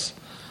success.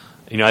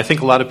 I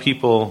think a lot of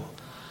people,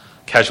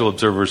 casual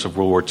observers of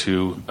World War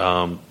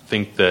II,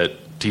 think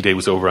that D-Day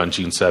was over on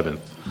June 7th,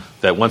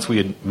 that once we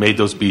had made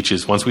those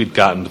beaches, once we had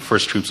gotten the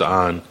first troops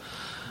on,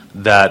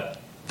 that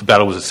the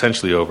battle was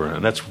essentially over,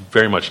 and that's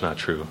very much not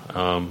true.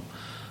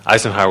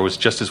 Eisenhower was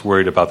just as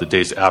worried about the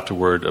days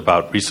afterward,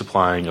 about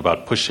resupplying,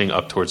 about pushing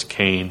up towards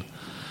Caen,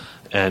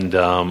 and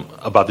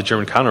about the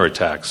German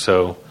counterattack.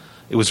 So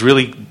it was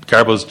really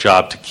Garbo's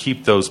job to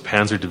keep those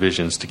panzer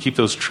divisions, to keep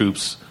those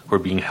troops who were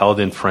being held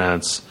in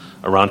France,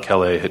 around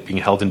Calais, being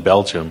held in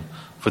Belgium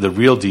for the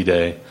real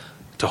D-Day,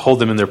 to hold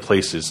them in their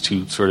places,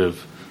 to sort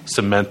of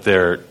cement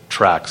their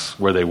tracks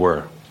where they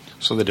were.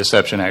 So the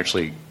deception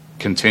actually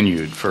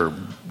continued for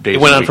days.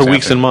 It went on for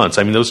weeks after. and months.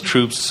 I mean, those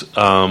troops,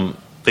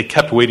 they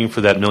kept waiting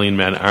for that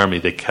million-man army.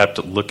 They kept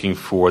looking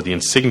for the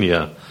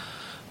insignia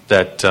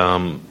that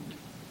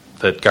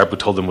that Garbo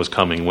told them was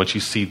coming. Once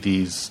you see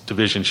these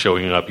divisions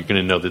showing up, you're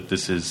going to know that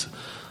this is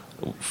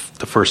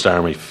the First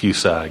Army,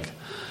 FUSAG,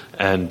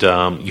 and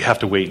you have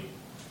to wait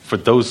for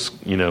those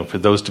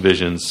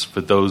divisions, for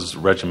those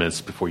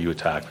regiments before you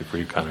attack, before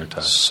you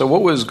counterattack. So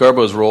what was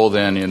Garbo's role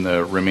then in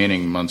the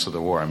remaining months of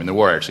the war? I mean, the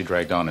war actually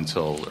dragged on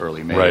until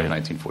early May of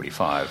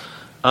 1945.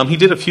 He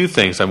did a few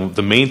things.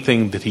 The main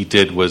thing that he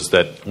did was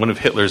that one of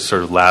Hitler's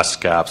sort of last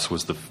scaps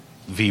was the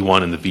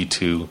V-1 and the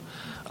V-2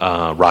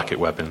 rocket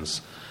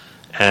weapons.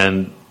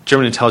 And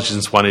German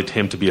intelligence wanted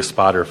him to be a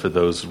spotter for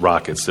those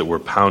rockets that were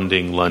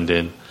pounding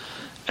London,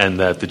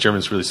 and that the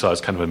Germans really saw as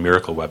kind of a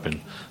miracle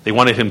weapon. They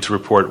wanted him to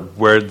report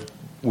where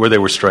they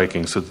were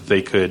striking so that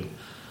they could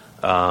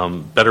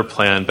better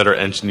plan, better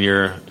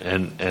engineer,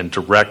 and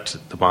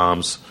direct the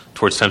bombs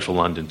towards central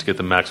London to get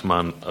the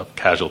maximum of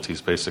casualties,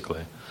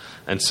 basically.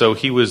 And so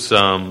he was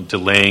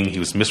delaying, he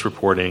was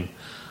misreporting,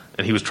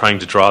 and he was trying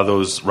to draw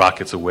those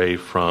rockets away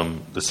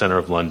from the center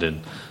of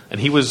London. And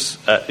he was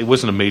it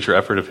wasn't a major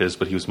effort of his,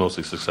 but he was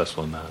mostly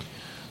successful in that.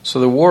 So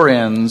the war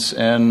ends,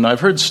 and I've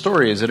heard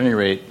stories, at any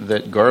rate,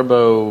 that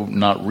Garbo,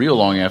 not real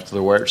long after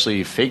the war,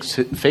 actually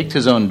faked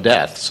his own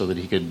death so that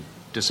he could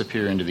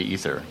disappear into the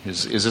ether.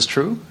 Is this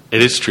true?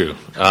 It is true.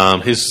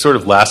 His sort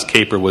of last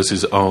caper was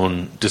his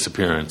own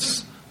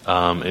disappearance.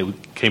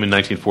 It came in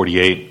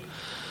 1948.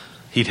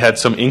 He'd had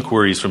some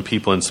inquiries from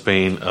people in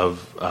Spain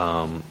of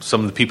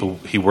some of the people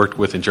he worked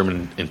with in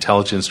German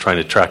intelligence trying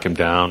to track him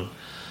down.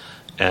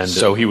 And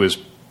so he was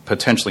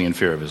potentially in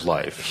fear of his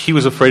life. He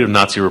was afraid of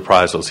Nazi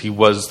reprisals. He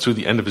was through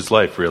the end of his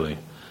life, really.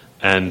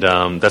 And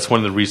that's one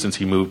of the reasons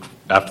he moved,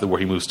 after the war,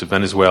 he moves to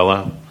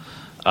Venezuela,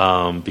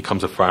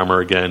 becomes a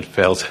farmer again,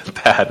 fails at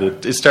that.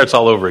 It starts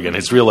all over again.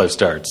 His real life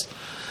starts.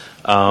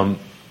 And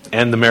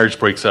the marriage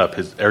breaks up.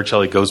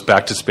 Araceli goes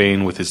back to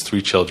Spain with his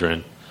 3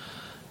 children.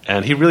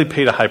 And he really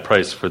paid a high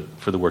price for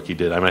the work he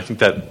did. I mean, I think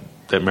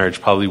that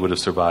marriage probably would have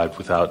survived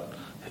without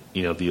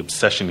the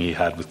obsession he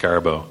had with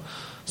Garbo.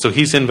 So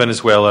he's in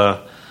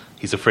Venezuela.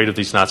 He's afraid of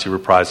these Nazi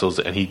reprisals,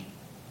 and he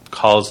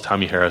calls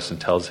Tommy Harris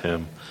and tells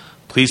him,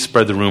 please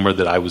spread the rumor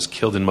that I was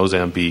killed in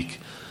Mozambique,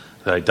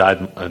 that I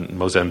died in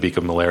Mozambique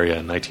of malaria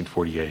in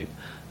 1948.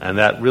 And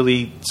that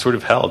really sort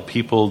of held.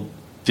 People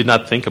did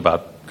not think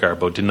about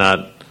Garbo, did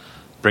not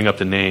bring up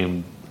the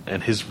name,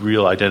 and his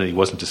real identity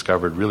wasn't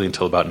discovered really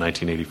until about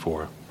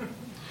 1984.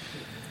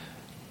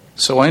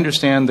 So I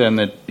understand then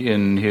that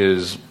in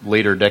his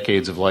later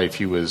decades of life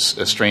he was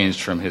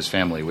estranged from his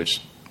family,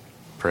 which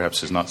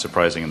perhaps is not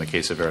surprising in the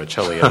case of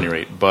Araceli at any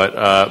rate.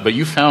 But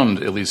you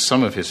found at least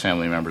some of his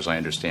family members, I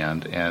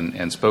understand,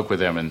 and spoke with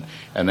them,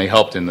 and they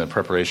helped in the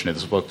preparation of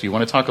this book. Do you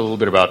want to talk a little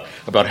bit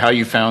about how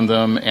you found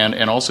them,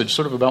 and also just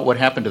sort of about what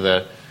happened to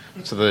the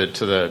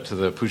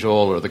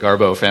Pujol or the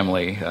Garbo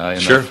family in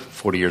Sure. the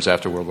 40 years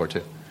after World War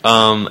II?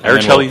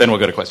 Araceli, then we'll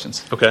go to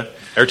questions. Okay.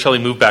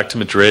 Araceli moved back to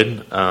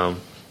Madrid.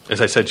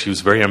 As I said, she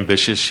was very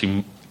ambitious.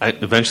 She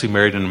eventually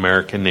married an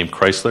American named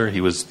Chrysler.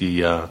 He was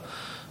the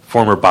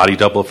former body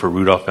double for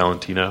Rudolph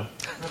Valentino.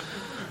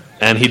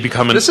 And he'd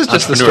become an This is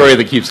just the entrepreneur.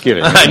 story that keeps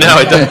giving. I know.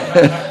 It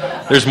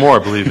does. There's more,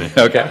 believe me.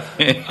 Okay.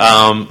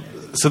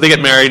 So they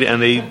get married,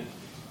 and they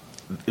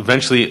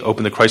eventually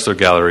open the Chrysler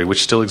Gallery,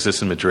 which still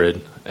exists in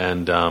Madrid,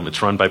 and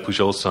it's run by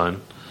Pujol's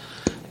son.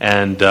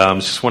 And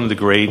it's just one of the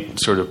great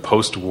sort of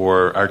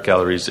post-war art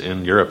galleries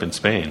in Europe and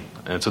Spain.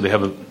 And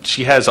so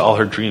she has all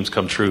her dreams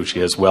come true. She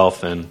has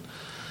wealth and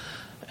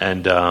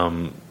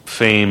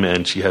fame,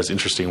 and she has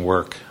interesting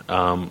work.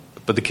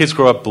 But the kids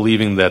grow up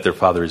believing that their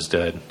father is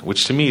dead,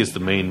 which to me is the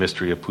main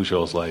mystery of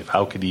Pujol's life.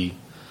 How could he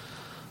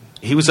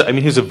was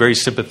a very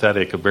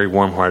sympathetic, a very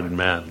warm-hearted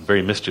man, a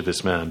very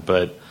mischievous man,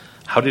 but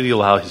how did he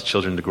allow his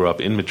children to grow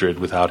up in Madrid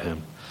without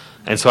him?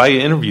 And so I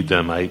interviewed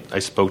them. I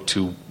spoke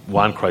to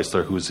Juan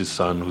Chrysler, who was his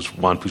son, who's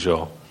Juan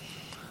Pujol,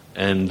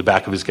 in the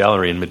back of his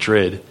gallery in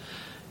Madrid.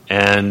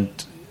 And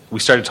we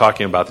started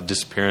talking about the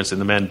disappearance,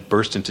 and the man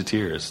burst into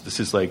tears. This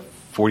is like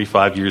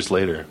 45 years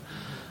later,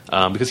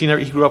 because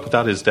he grew up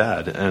without his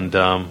dad. And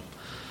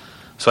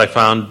so I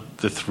found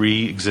the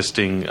three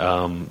existing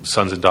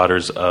sons and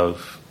daughters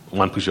of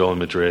Juan Pujol in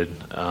Madrid.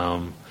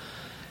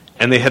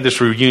 And they had this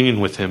reunion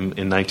with him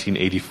in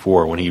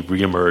 1984 when he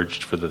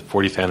reemerged for the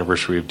 40th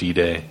anniversary of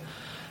D-Day.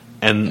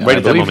 And right I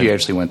at that believe moment, he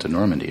actually went to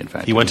Normandy, in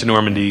fact. he went to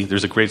Normandy.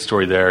 There's a great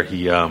story there.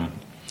 He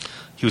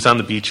was on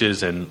the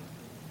beaches, and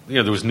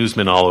there was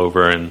newsmen all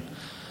over, and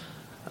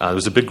there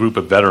was a big group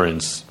of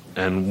veterans.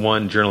 And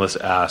one journalist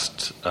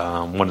asked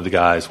one of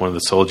the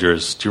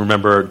soldiers, do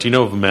you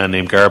know of a man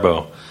named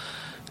Garbo?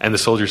 And the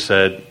soldier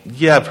said,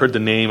 yeah, I've heard the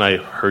name. I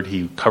heard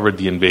he covered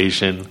the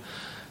invasion.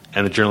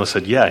 And the journalist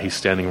said, yeah, he's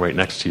standing right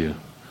next to you.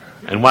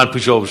 And Juan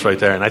Pujol was right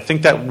there. And I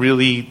think that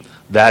really,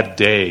 that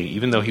day,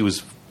 even though he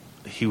was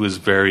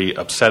very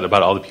upset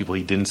about all the people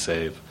he didn't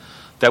save,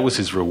 that was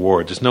his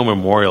reward. There's no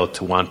memorial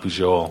to Juan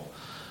Pujol.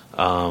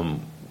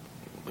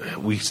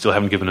 We still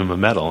haven't given him a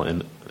medal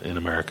in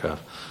America.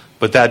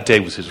 But that day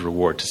was his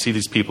reward, to see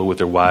these people with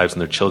their wives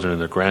and their children and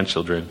their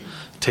grandchildren.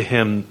 To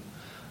him,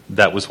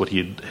 that was what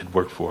he had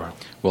worked for.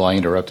 Well, I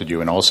interrupted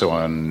you, and also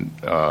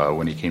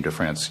when he came to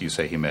France, you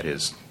say he met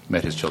his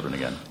children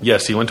again.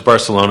 Yes, he went to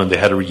Barcelona, and they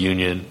had a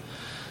reunion.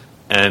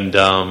 And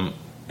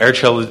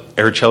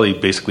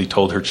Araceli basically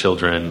told her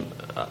children,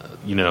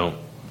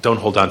 don't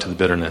hold on to the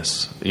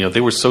bitterness.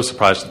 They were so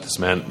surprised that this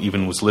man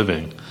even was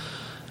living.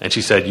 And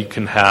she said, you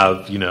can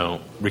have,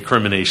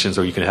 recriminations,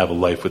 or you can have a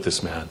life with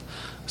this man.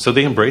 So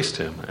they embraced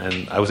him,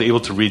 and I was able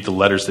to read the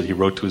letters that he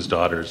wrote to his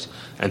daughters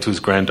and to his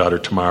granddaughter,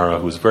 Tamara,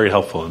 who was very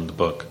helpful in the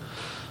book,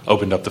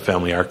 opened up the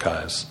family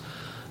archives.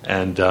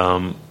 And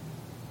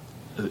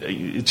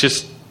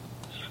it's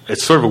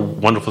sort of a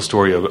wonderful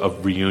story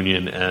of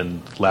reunion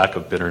and lack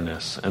of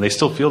bitterness, and they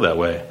still feel that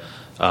way.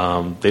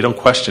 They don't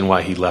question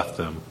why he left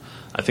them.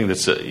 I think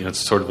that's it's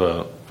sort of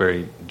a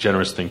very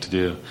generous thing to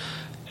do.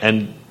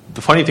 And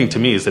the funny thing to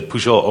me is that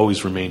Pujol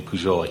always remained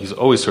Pujol. He's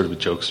always sort of a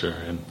jokester,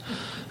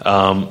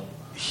 and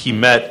he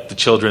met the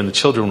children. The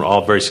children were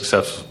all very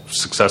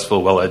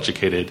successful,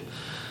 well-educated,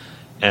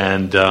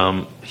 and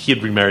he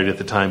had remarried at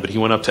the time, but he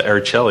went up to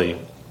Araceli,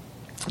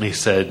 and he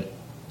said,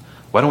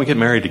 why don't we get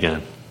married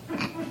again?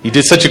 You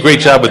did such a great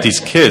job with these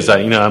kids.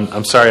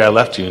 I'm sorry I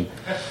left you. And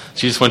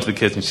she just went to the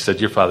kids, and she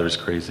said, your father is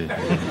crazy.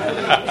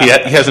 He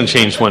hasn't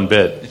changed one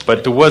bit.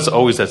 But there was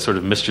always that sort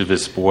of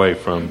mischievous boy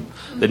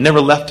that never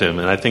left him,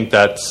 and I think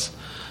that's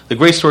the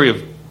great story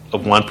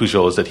of Juan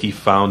Pujol, is that he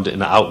found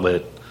an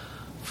outlet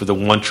for the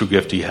one true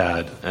gift he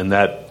had, and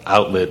that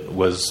outlet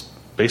was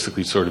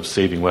basically sort of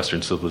saving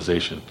Western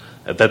civilization.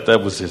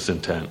 That was his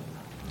intent.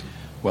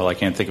 Well, I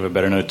can't think of a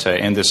better note to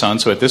end this on.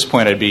 So at this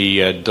point, I'd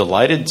be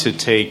delighted to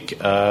take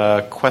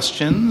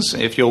questions.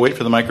 If you'll wait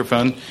for the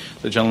microphone,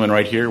 the gentleman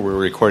right here, we're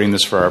recording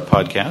this for our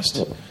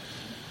podcast.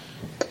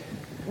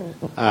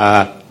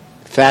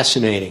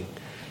 Fascinating.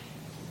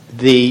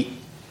 The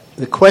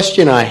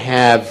question I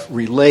have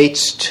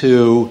relates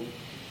to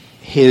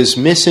his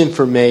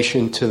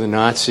misinformation to the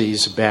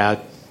Nazis about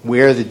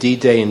where the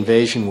D-Day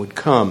invasion would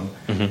come,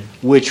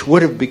 which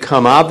would have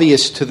become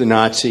obvious to the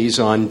Nazis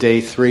on day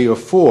 3 or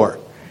 4.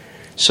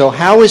 So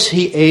how is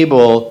he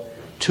able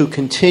to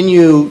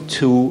continue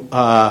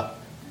to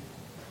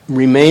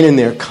remain in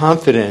their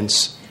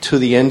confidence to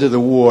the end of the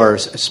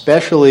wars,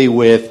 especially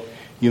with,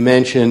 you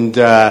mentioned,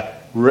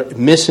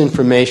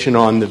 misinformation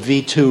on the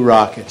V-2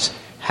 rockets?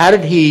 How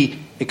did he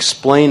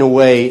explain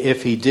away,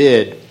 if he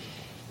did,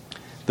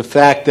 the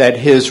fact that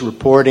his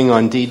reporting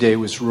on D-Day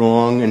was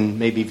wrong and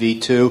maybe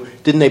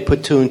V-2? Didn't they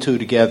put 2 and 2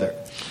 together?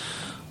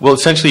 Well,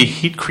 essentially,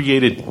 he'd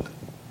created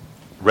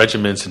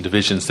regiments and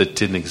divisions that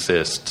didn't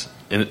exist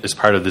as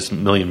part of this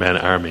million-man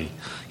army.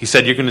 He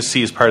said, you're going to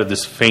see, as part of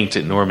this feint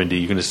at Normandy,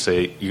 you're going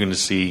to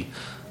see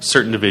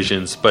certain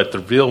divisions, but the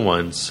real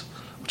ones,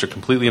 which are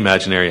completely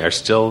imaginary, are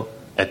still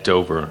at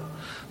Dover.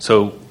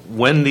 So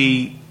when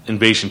the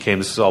invasion came,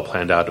 this was all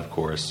planned out, of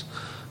course.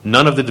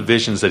 none of the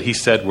divisions that he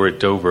said were at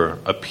Dover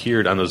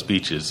appeared on those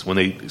beaches when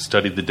they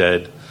studied the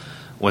dead,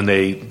 when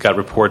they got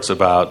reports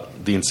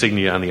about the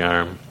insignia on the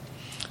arm.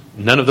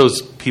 None of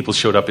those people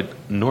showed up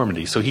at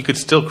Normandy. So he could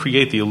still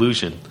create the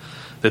illusion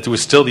that there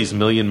was still these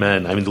million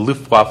men. I mean, the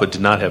Luftwaffe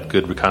did not have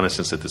good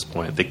reconnaissance at this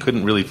point. They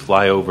couldn't really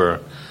fly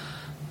over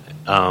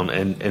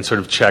and sort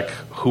of check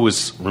who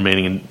was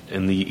remaining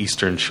in the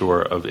eastern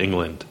shore of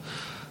England.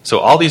 So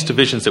all these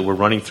divisions that were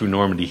running through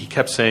Normandy, he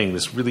kept saying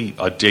this really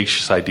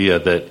audacious idea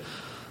that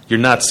you're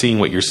not seeing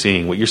what you're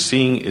seeing. What you're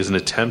seeing is an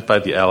attempt by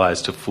the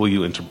Allies to fool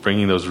you into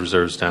bringing those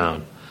reserves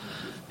down.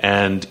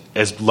 And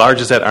as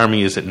large as that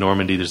army is at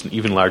Normandy, there's an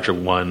even larger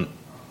one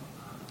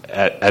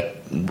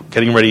at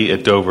getting ready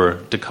at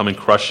Dover to come and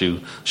crush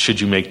you should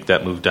you make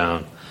that move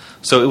down.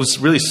 So it was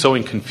really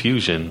sowing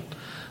confusion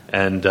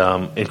and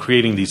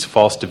creating these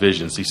false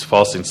divisions, these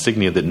false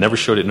insignia that never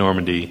showed at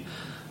Normandy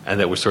and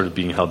that were sort of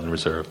being held in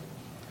reserve.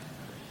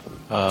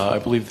 I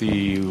believe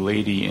the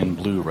lady in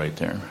blue right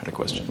there had a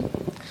question.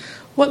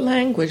 What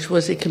language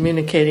was he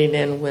communicating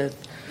in with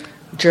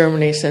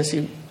Germany, since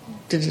he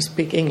didn't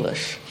speak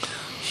English?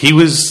 He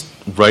was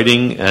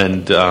writing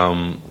and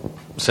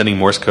sending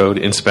Morse code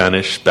in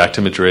Spanish back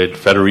to Madrid.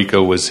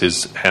 Federico was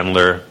his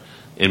handler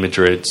in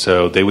Madrid,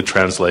 so they would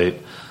translate.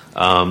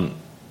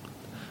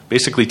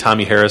 Basically,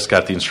 Tommy Harris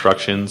got the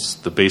instructions,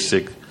 the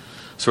basic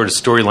sort of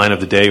storyline of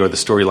the day or the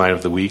storyline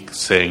of the week,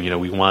 saying,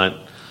 we want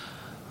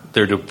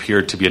there to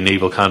appear to be a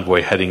naval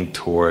convoy heading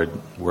toward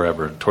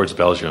wherever, towards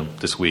Belgium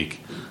this week.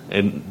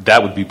 And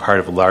that would be part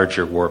of a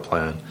larger war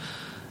plan.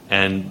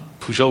 And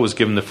Pujol was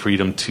given the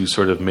freedom to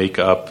sort of make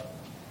up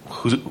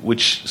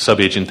which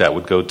subagent that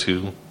would go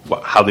to,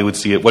 how they would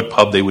see it, what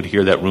pub they would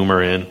hear that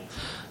rumor in.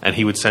 And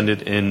he would send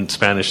it in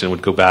Spanish and it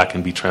would go back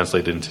and be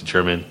translated into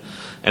German.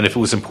 And if it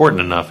was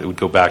important enough, it would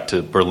go back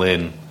to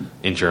Berlin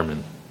in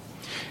German.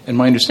 And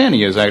my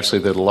understanding is actually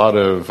that a lot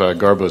of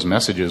Garbo's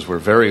messages were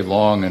very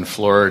long and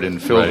florid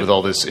and filled with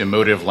all this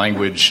emotive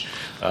language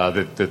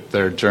that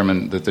the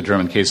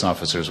German case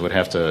officers would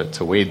have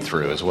to wade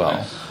through as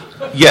well.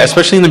 Yeah,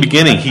 especially in the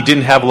beginning, he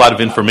didn't have a lot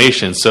of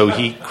information, so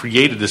he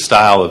created this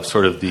style of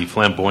sort of the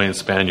flamboyant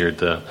Spaniard,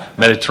 the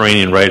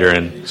Mediterranean writer,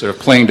 and sort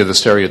of playing to the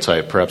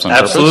stereotype, perhaps on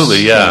purpose.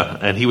 Absolutely, yeah.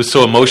 And he was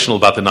so emotional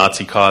about the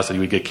Nazi cause that he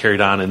would get carried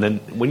on. And then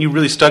when you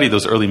really study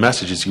those early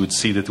messages, you would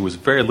see that there was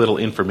very little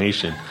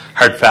information,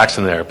 hard facts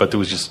in there, but there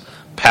was just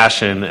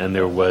passion and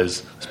there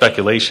was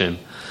speculation.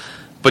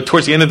 But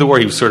towards the end of the war,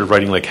 he was sort of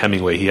writing like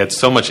Hemingway. He had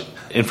so much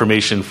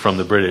information from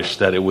the British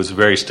that it was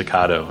very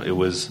staccato. It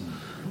was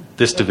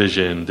this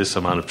division, this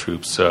amount of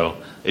troops, so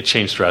it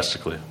changed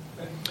drastically.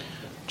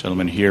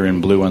 Gentleman here in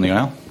blue on the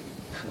aisle.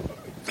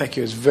 Thank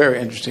you. It's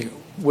very interesting.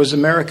 Was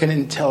American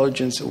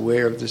intelligence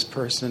aware of this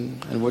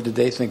person, and what did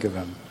they think of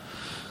him?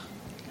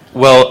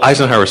 Well,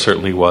 Eisenhower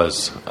certainly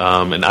was.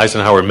 And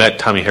Eisenhower met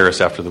Tommy Harris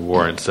after the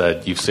war and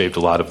said, "You've saved a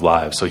lot of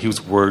lives." So he was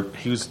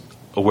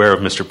aware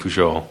of Mr.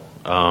 Pujol.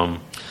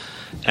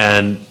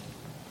 And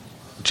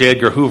J.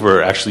 Edgar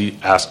Hoover actually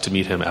asked to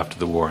meet him after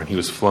the war, and he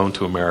was flown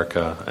to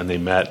America, and they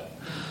met.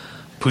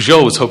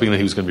 Pujol was hoping that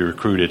he was going to be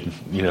recruited,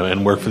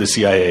 and work for the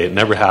CIA. It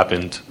never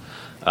happened,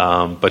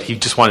 but he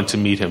just wanted to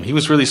meet him. He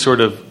was really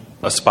sort of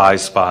a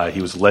spy's spy.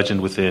 He was a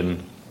legend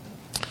within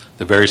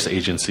the various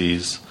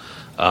agencies.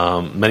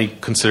 Many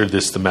considered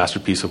this the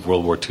masterpiece of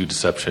World War II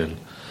deception,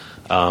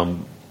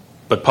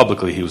 but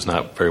publicly he was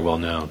not very well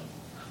known.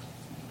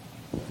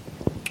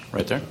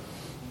 Right there.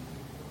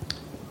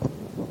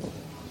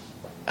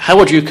 How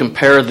would you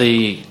compare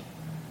the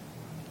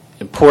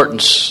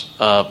importance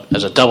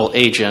as a double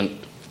agent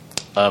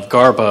of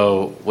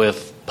Garbo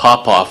with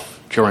Popov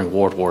during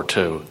World War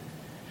II?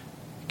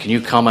 Can you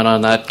comment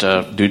on that?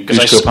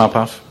 Dushko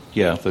Popov?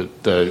 Yeah, the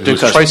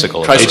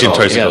tricycle. Agent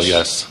Tricycle,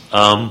 yes.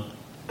 I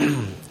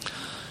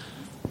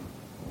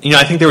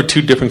think there were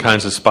two different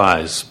kinds of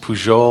spies.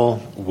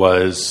 Pujol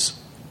was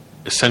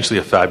essentially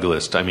a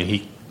fabulist. I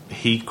mean,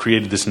 he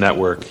created this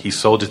network. He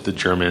sold it to the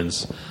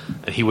Germans,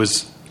 and he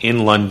was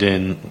in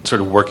London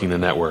sort of working the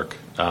network.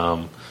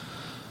 Popov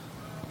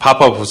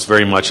was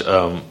very much...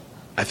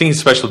 I think his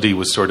specialty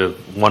was sort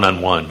of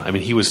one-on-one. I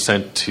mean, he was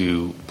sent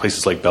to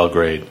places like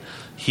Belgrade.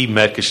 He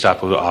met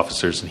Gestapo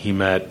officers and he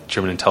met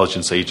German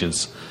intelligence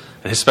agents.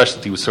 And his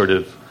specialty was sort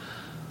of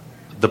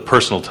the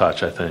personal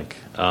touch, I think.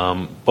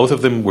 Both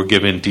of them were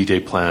given D-Day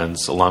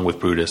plans along with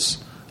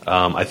Brutus.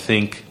 I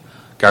think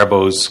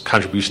Garbo's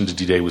contribution to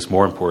D-Day was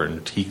more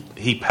important.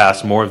 He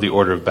passed more of the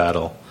order of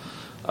battle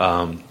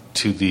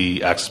to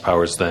the Axis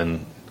powers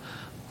than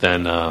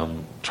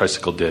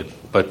Tricycle did.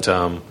 But...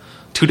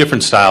 two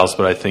different styles,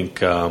 but I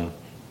think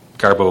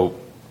Garbo,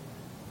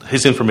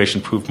 his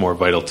information proved more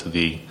vital to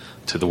the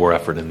war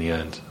effort in the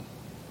end.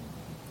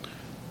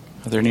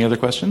 Are there any other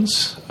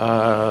questions?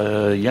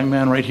 Young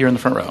man right here in the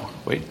front row.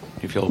 Wait,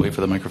 if you'll wait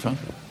for the microphone.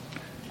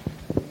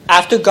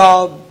 After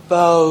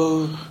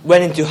Garbo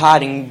went into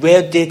hiding,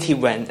 where did he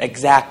went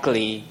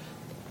exactly?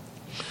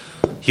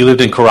 He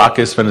lived in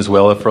Caracas,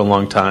 Venezuela for a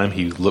long time.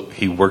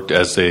 He worked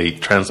as a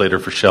translator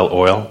for Shell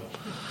Oil.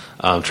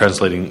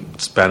 translating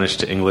Spanish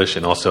to English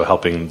and also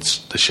helping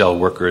the Shell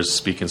workers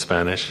speak in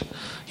Spanish.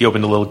 He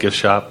opened a little gift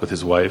shop with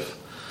his wife.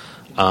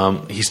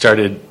 He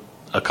started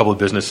a couple of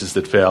businesses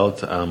that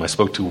failed. I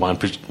spoke to Juan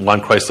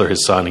Chrysler,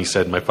 his son. He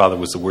said, my father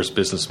was the worst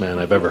businessman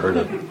I've ever heard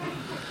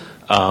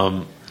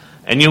of.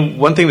 And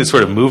one thing that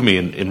sort of moved me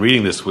in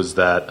reading this was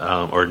that,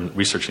 or in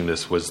researching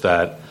this, was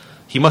that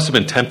he must have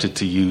been tempted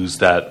to use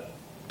that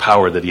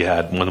power that he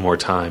had one more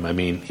time. I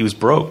mean, he was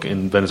broke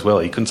in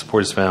Venezuela. He couldn't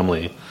support his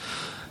family.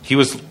 He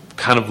was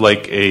kind of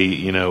like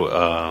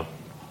a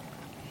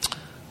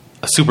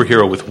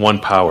superhero with one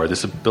power,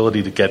 this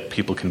ability to get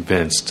people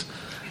convinced.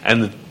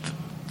 And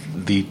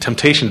the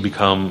temptation to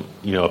become,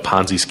 a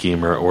Ponzi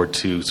schemer or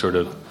to sort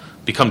of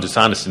become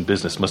dishonest in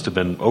business must have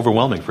been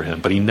overwhelming for him,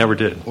 but he never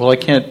did. Well, I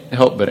can't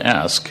help but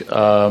ask,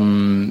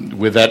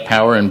 with that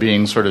power and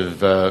being sort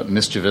of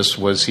mischievous,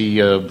 was he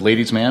a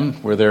ladies'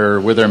 man? Were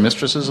there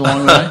mistresses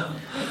along the way?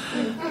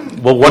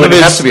 Well, it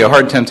has to be a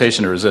hard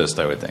temptation to resist,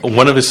 I would think.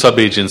 One of his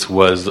subagents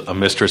was a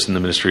mistress in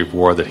the Ministry of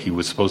War that he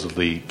was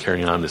supposedly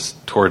carrying on this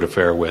torrid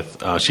affair with.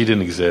 She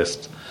didn't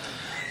exist.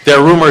 There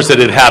are rumors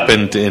that it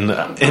happened in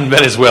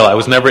Venezuela. I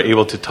was never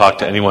able to talk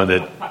to anyone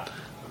that...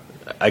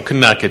 I could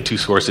not get two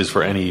sources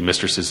for any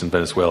mistresses in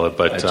Venezuela,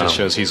 but... That just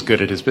shows he's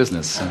good at his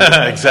business.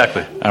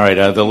 Exactly. All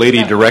right, the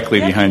lady directly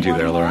behind you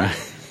there, Laura.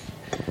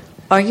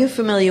 Are you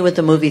familiar with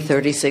the movie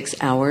 36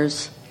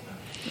 Hours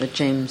with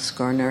James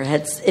Garner?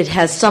 It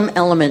has some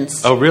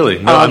elements... Oh, really?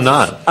 No, I'm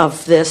not.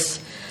 ...of this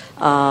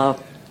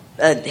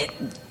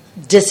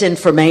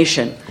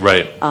disinformation.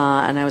 Right.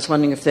 And I was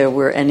wondering if there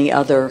were any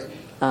other...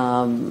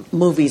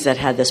 movies that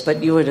had this,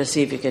 but you were to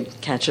see if you could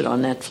catch it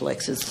on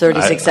Netflix. It's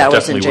 36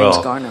 Hours in James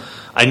Garner.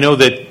 I know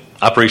that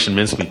Operation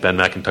Mincemeat, Ben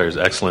McIntyre's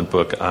excellent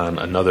book on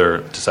another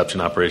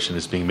deception operation,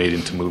 is being made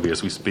into movie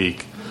as we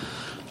speak.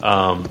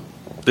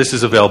 This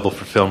is available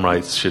for film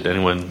rights should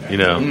anyone,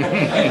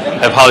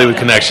 have Hollywood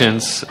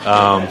connections.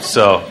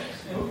 So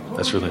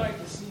that's really...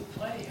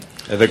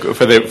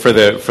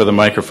 For the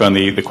microphone,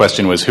 the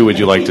question was, who would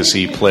you like to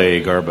see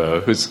play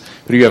Garbo? Who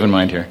do you have in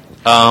mind here?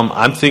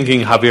 I'm thinking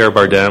Javier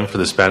Bardem for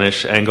the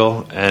Spanish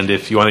angle, and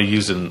if you want to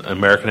use an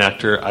American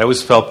actor, I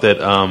always felt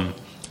that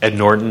Ed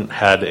Norton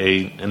had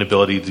an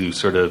ability to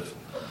sort of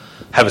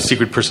have a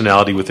secret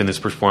personality within his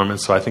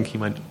performance, so I think he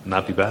might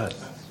not be bad.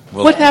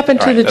 Well, what happened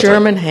to the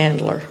German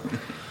handler?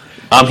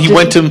 He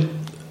went to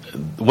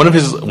one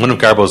of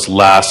Garbo's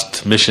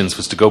last missions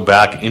was to go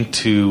back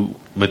into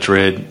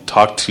Madrid,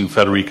 talk to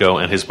Federico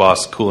and his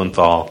boss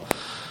Kuhlenthal,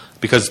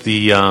 because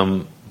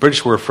the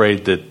British were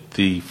afraid that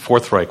the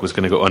Fourth Reich was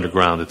going to go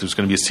underground, that there was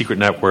going to be a secret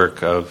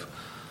network of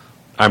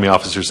army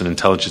officers and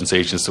intelligence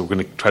agents that were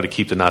going to try to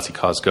keep the Nazi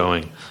cause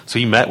going. So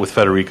he met with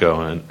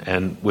Federico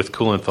and with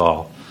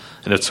Kuhlenthal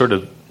in a sort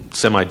of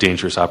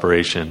semi-dangerous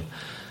operation.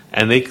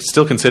 And they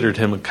still considered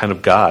him a kind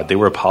of god. They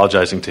were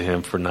apologizing to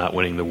him for not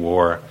winning the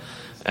war,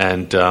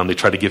 and they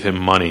tried to give him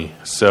money.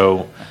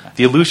 So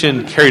the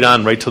illusion carried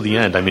on right till the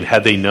end. I mean,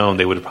 had they known,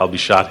 they would have probably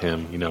shot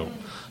him,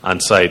 on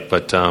sight.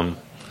 But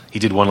he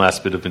did one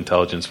last bit of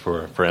intelligence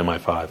for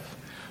MI5.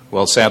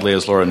 Well, sadly,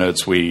 as Laura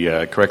notes,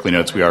 correctly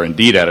notes, we are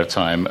indeed out of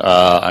time.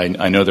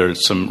 I know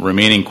there's some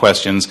remaining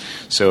questions,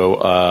 so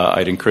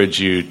I'd encourage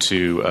you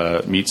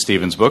to meet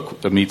Stephen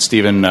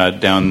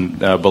down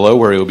below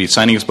where he will be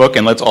signing his book,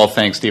 and let's all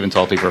thank Stephen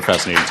Talty for a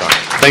fascinating talk.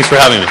 Thanks for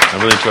having me. I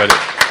really enjoyed it.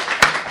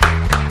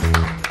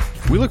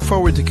 We look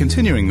forward to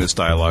continuing this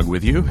dialogue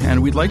with you,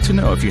 and we'd like to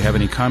know if you have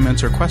any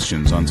comments or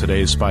questions on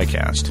today's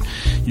Spycast.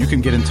 You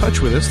can get in touch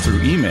with us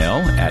through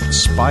email at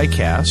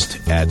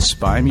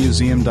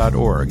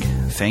spycast@spymuseum.org.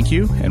 Thank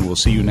you, and we'll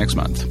see you next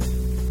month.